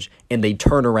George, and they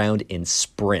turn around and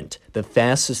sprint, the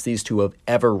fastest these two have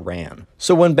ever ran.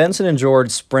 So when Benson and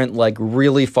George sprint, like,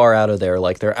 really far out of there,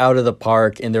 like, they're out of the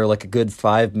park, and they're, like, a good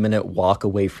 5-minute walk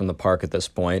away from the park at this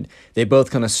point, they both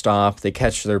kind of stop, they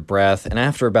catch their breath, and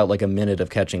after about, like, a minute of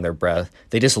catching their breath,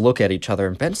 they just look at each other,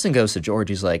 and Benson goes to George,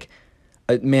 he's like,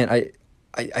 man,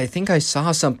 I think I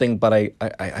saw something, but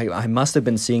I must have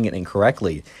been seeing it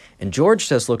incorrectly. And George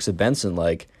just looks at Benson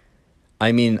like,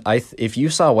 I mean, if you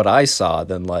saw what I saw,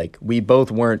 then, like, we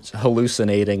both weren't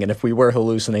hallucinating, and if we were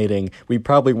hallucinating, we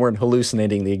probably weren't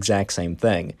hallucinating the exact same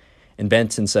thing. And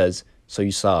Benson says, so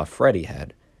you saw a Freddy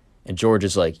head? And George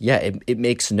is like, yeah, it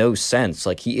makes no sense.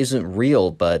 Like, he isn't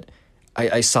real, but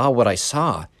I saw what I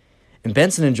saw. And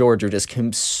Benson and George are just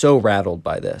so rattled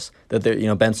by this, that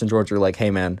they're, Benson and George are like, hey,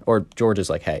 man, or George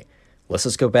is like, hey, let's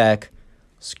just go back,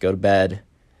 let's go to bed,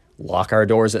 lock our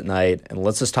doors at night, and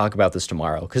let's just talk about this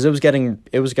tomorrow. Because it was getting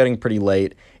pretty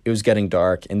late, it was getting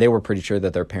dark, and they were pretty sure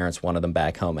that their parents wanted them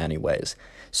back home anyways.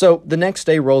 So the next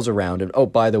day rolls around, and oh,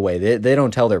 by the way, they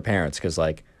don't tell their parents, because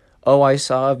like, oh, I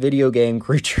saw a video game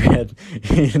creature head,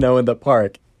 in the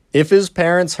park. If his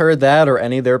parents heard that, or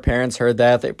any of their parents heard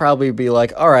that, they'd probably be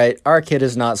like, all right, our kid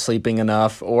is not sleeping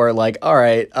enough, or like, all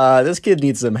right, this kid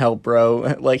needs some help,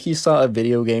 bro. Like, he saw a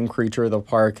video game creature in the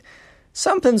park.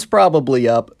 Something's probably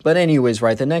up. But anyways,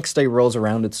 right, the next day rolls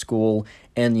around at school,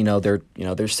 and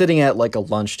they're sitting at like a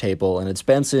lunch table, and it's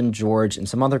Benson, George, and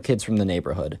some other kids from the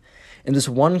neighborhood. And this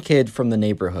one kid from the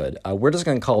neighborhood, we're just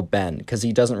going to call Ben, because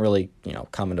he doesn't really,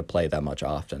 come into play that much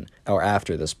often, or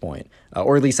after this point.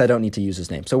 Or at least I don't need to use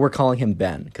his name. So we're calling him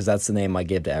Ben, because that's the name I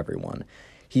give to everyone.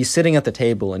 He's sitting at the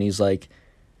table, and he's like,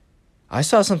 I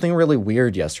saw something really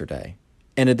weird yesterday.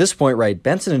 And at this point, right,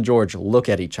 Benson and George look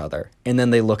at each other, and then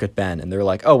they look at Ben, and they're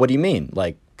like, oh, what do you mean?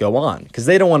 Like, go on. Because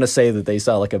they don't want to say that they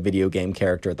saw, like, a video game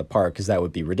character at the park, because that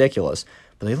would be ridiculous.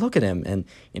 But they look at him, and,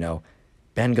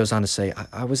 Ben goes on to say,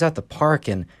 I was at the park,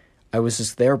 and I was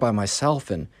just there by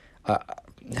myself, and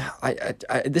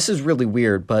this is really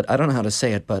weird, but I don't know how to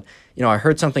say it, but, I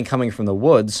heard something coming from the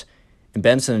woods, and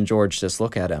Benson and George just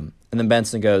look at him. And then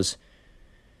Benson goes,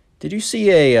 did you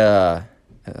see a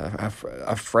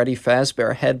Freddy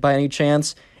Fazbear head by any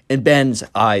chance? And Ben's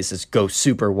eyes just go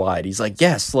super wide. He's like,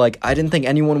 yes, like, I didn't think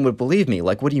anyone would believe me.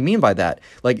 Like, what do you mean by that?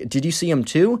 Like, did you see him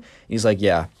too? He's like,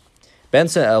 yeah.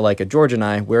 Benson, George and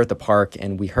I, we're at the park,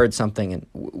 and we heard something, and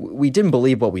we didn't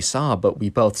believe what we saw, but we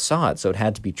both saw it, so it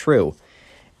had to be true.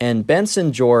 And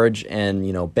Benson, George, and,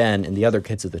 Ben and the other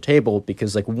kids at the table,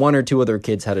 because like one or two other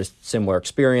kids had a similar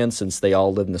experience since they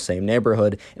all lived in the same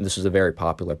neighborhood and this was a very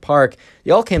popular park,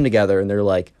 they all came together and they're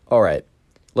like, all right,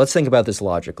 let's think about this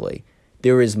logically.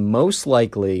 There is most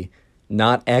likely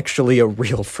not actually a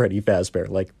real Freddy Fazbear.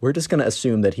 Like, we're just going to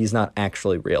assume that he's not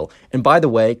actually real. And by the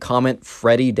way, comment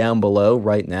Freddy down below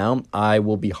right now. I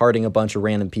will be hearting a bunch of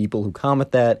random people who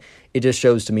comment that. It just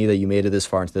shows to me that you made it this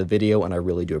far into the video, and I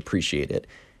really do appreciate it.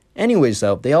 Anyways,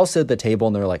 though, they all sit at the table,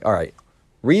 and they're like, all right,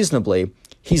 reasonably,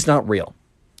 he's not real.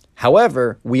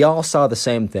 However, we all saw the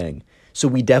same thing, so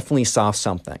we definitely saw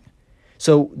something.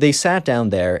 So they sat down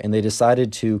there, and they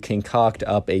decided to concoct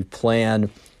up a plan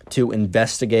to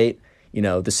investigate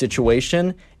the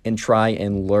situation and try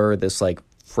and lure this like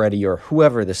Freddy or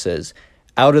whoever this is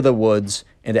out of the woods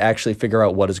and to actually figure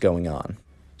out what is going on.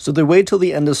 So they wait till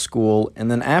the end of school, and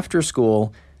then after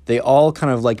school, they all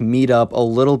kind of like meet up a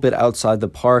little bit outside the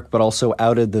park, but also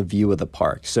out of the view of the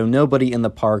park. So nobody in the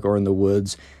park or in the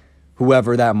woods,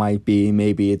 whoever that might be,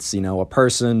 maybe it's, a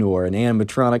person or an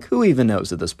animatronic, who even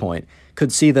knows at this point,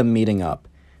 could see them meeting up.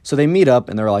 So they meet up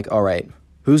and they're like, all right,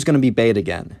 who's going to be bait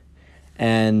again?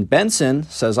 And Benson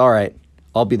says, all right,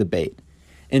 I'll be the bait.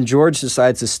 And George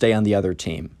decides to stay on the other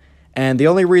team. And the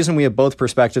only reason we have both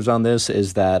perspectives on this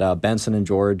is that Benson and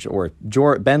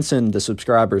Benson, the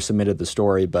subscriber, submitted the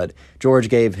story, but George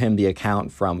gave him the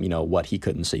account from, what he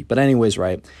couldn't see. But anyways,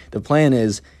 right, the plan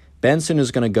is Benson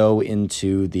is going to go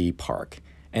into the park.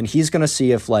 And he's going to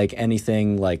see if, like,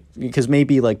 anything, like, because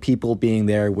maybe, like, people being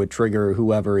there would trigger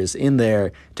whoever is in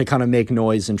there to kind of make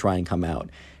noise and try and come out.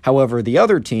 However, the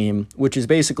other team, which is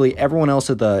basically everyone else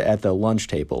at the lunch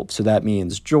table, so that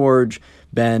means George,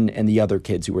 Ben, and the other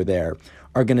kids who were there,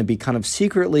 are going to be kind of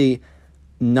secretly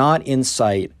not in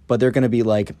sight, but they're going to be,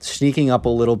 like, sneaking up a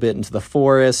little bit into the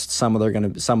forest. Some of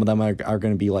them are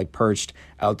going to be, like, perched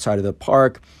outside of the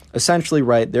park. Essentially,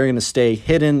 right, they're going to stay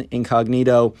hidden,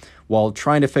 incognito, while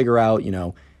trying to figure out,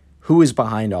 who is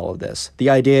behind all of this. The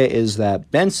idea is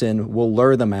that Benson will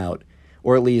lure them out,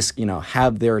 or at least,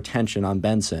 have their attention on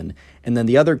Benson, and then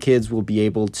the other kids will be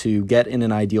able to get in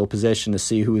an ideal position to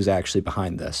see who is actually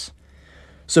behind this.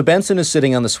 So Benson is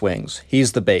sitting on the swings.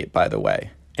 He's the bait, by the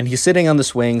way. And he's sitting on the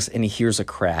swings, and he hears a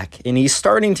crack, and he's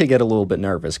starting to get a little bit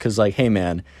nervous, because, like, hey,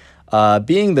 man,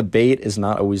 being the bait is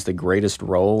not always the greatest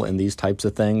role in these types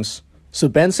of things. So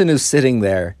Benson is sitting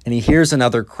there, and he hears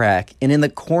another crack, and in the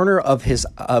corner of his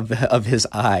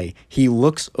eye, he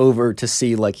looks over to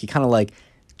see, like, he kind of, like,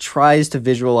 tries to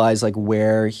visualize, like,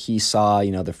 where he saw,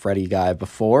 the Freddy guy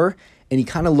before, and he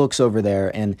kind of looks over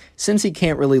there, and since he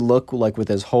can't really look, like, with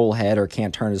his whole head, or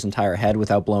can't turn his entire head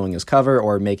without blowing his cover,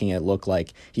 or making it look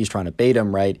like he's trying to bait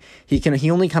him, right, he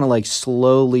only kind of, like,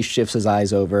 slowly shifts his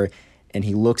eyes over, and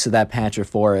he looks at that patch of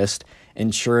forest,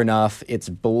 and sure enough, it's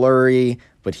blurry,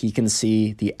 but he can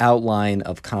see the outline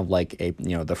of kind of like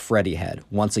the Freddy head,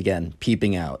 once again,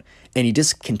 peeping out. And he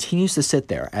just continues to sit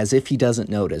there as if he doesn't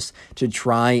notice, to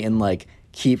try and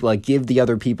give the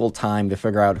other people time to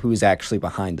figure out who's actually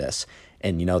behind this.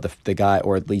 And, the guy,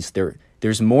 or at least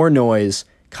there's more noise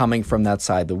coming from that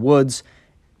side of the woods.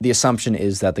 The assumption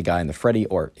is that the guy in the Freddy,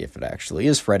 or if it actually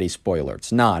is Freddy, spoiler,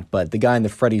 it's not, but the guy in the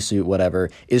Freddy suit, whatever,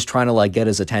 is trying to, like, get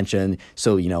his attention.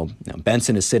 So,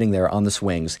 Benson is sitting there on the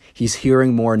swings. He's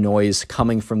hearing more noise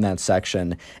coming from that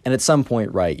section. And at some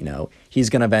point, right,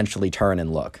 he's going to eventually turn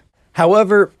and look.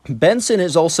 However, Benson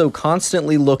is also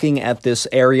constantly looking at this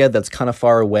area that's kind of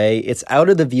far away. It's out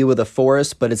of the view of the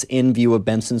forest, but it's in view of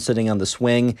Benson sitting on the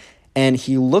swing. And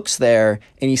he looks there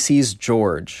and he sees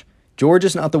George. George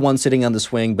is not the one sitting on the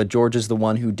swing, but George is the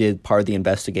one who did part of the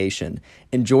investigation.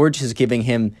 And George is giving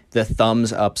him the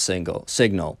thumbs up signal.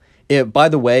 By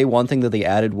the way, one thing that they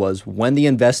added was when the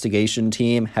investigation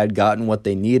team had gotten what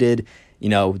they needed,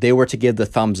 they were to give the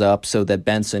thumbs up so that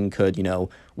Benson could,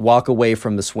 walk away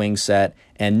from the swing set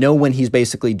and know when he's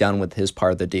basically done with his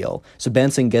part of the deal. So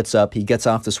Benson gets up, he gets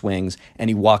off the swings, and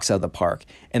he walks out of the park.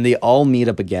 And they all meet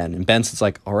up again. And Benson's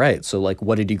like, all right, so, like,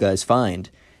 what did you guys find?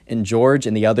 And George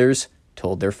and the others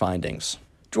told their findings.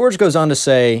 George goes on to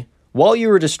say, while you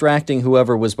were distracting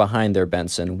whoever was behind there,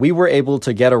 Benson, we were able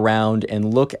to get around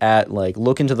and look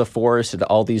into the forest at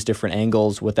all these different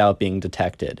angles without being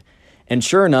detected. And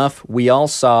sure enough, we all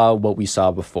saw what we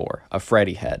saw before, a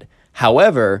Freddy head.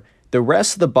 However, the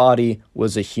rest of the body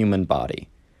was a human body.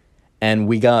 And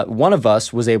one of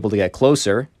us was able to get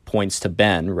closer, points to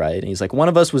Ben, right? And he's like, one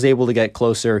of us was able to get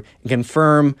closer and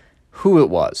confirm who it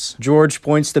was. George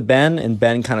points to Ben, and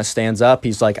Ben kind of stands up.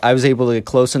 He's like, I was able to get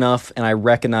close enough, and I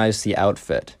recognized the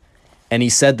outfit. And he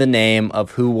said the name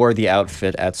of who wore the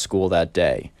outfit at school that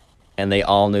day. And they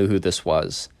all knew who this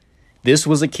was. This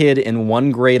was a kid in one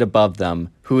grade above them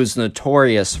who was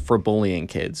notorious for bullying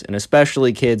kids, and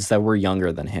especially kids that were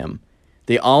younger than him.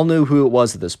 They all knew who it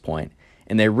was at this point,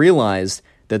 and they realized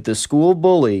that the school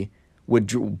bully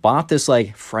bought this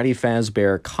like Freddy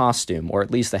Fazbear costume, or at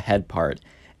least the head part,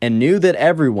 and knew that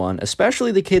everyone,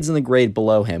 especially the kids in the grade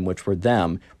below him, which were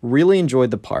them, really enjoyed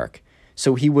the park.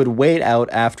 So he would wait out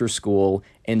after school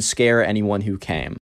and scare anyone who came.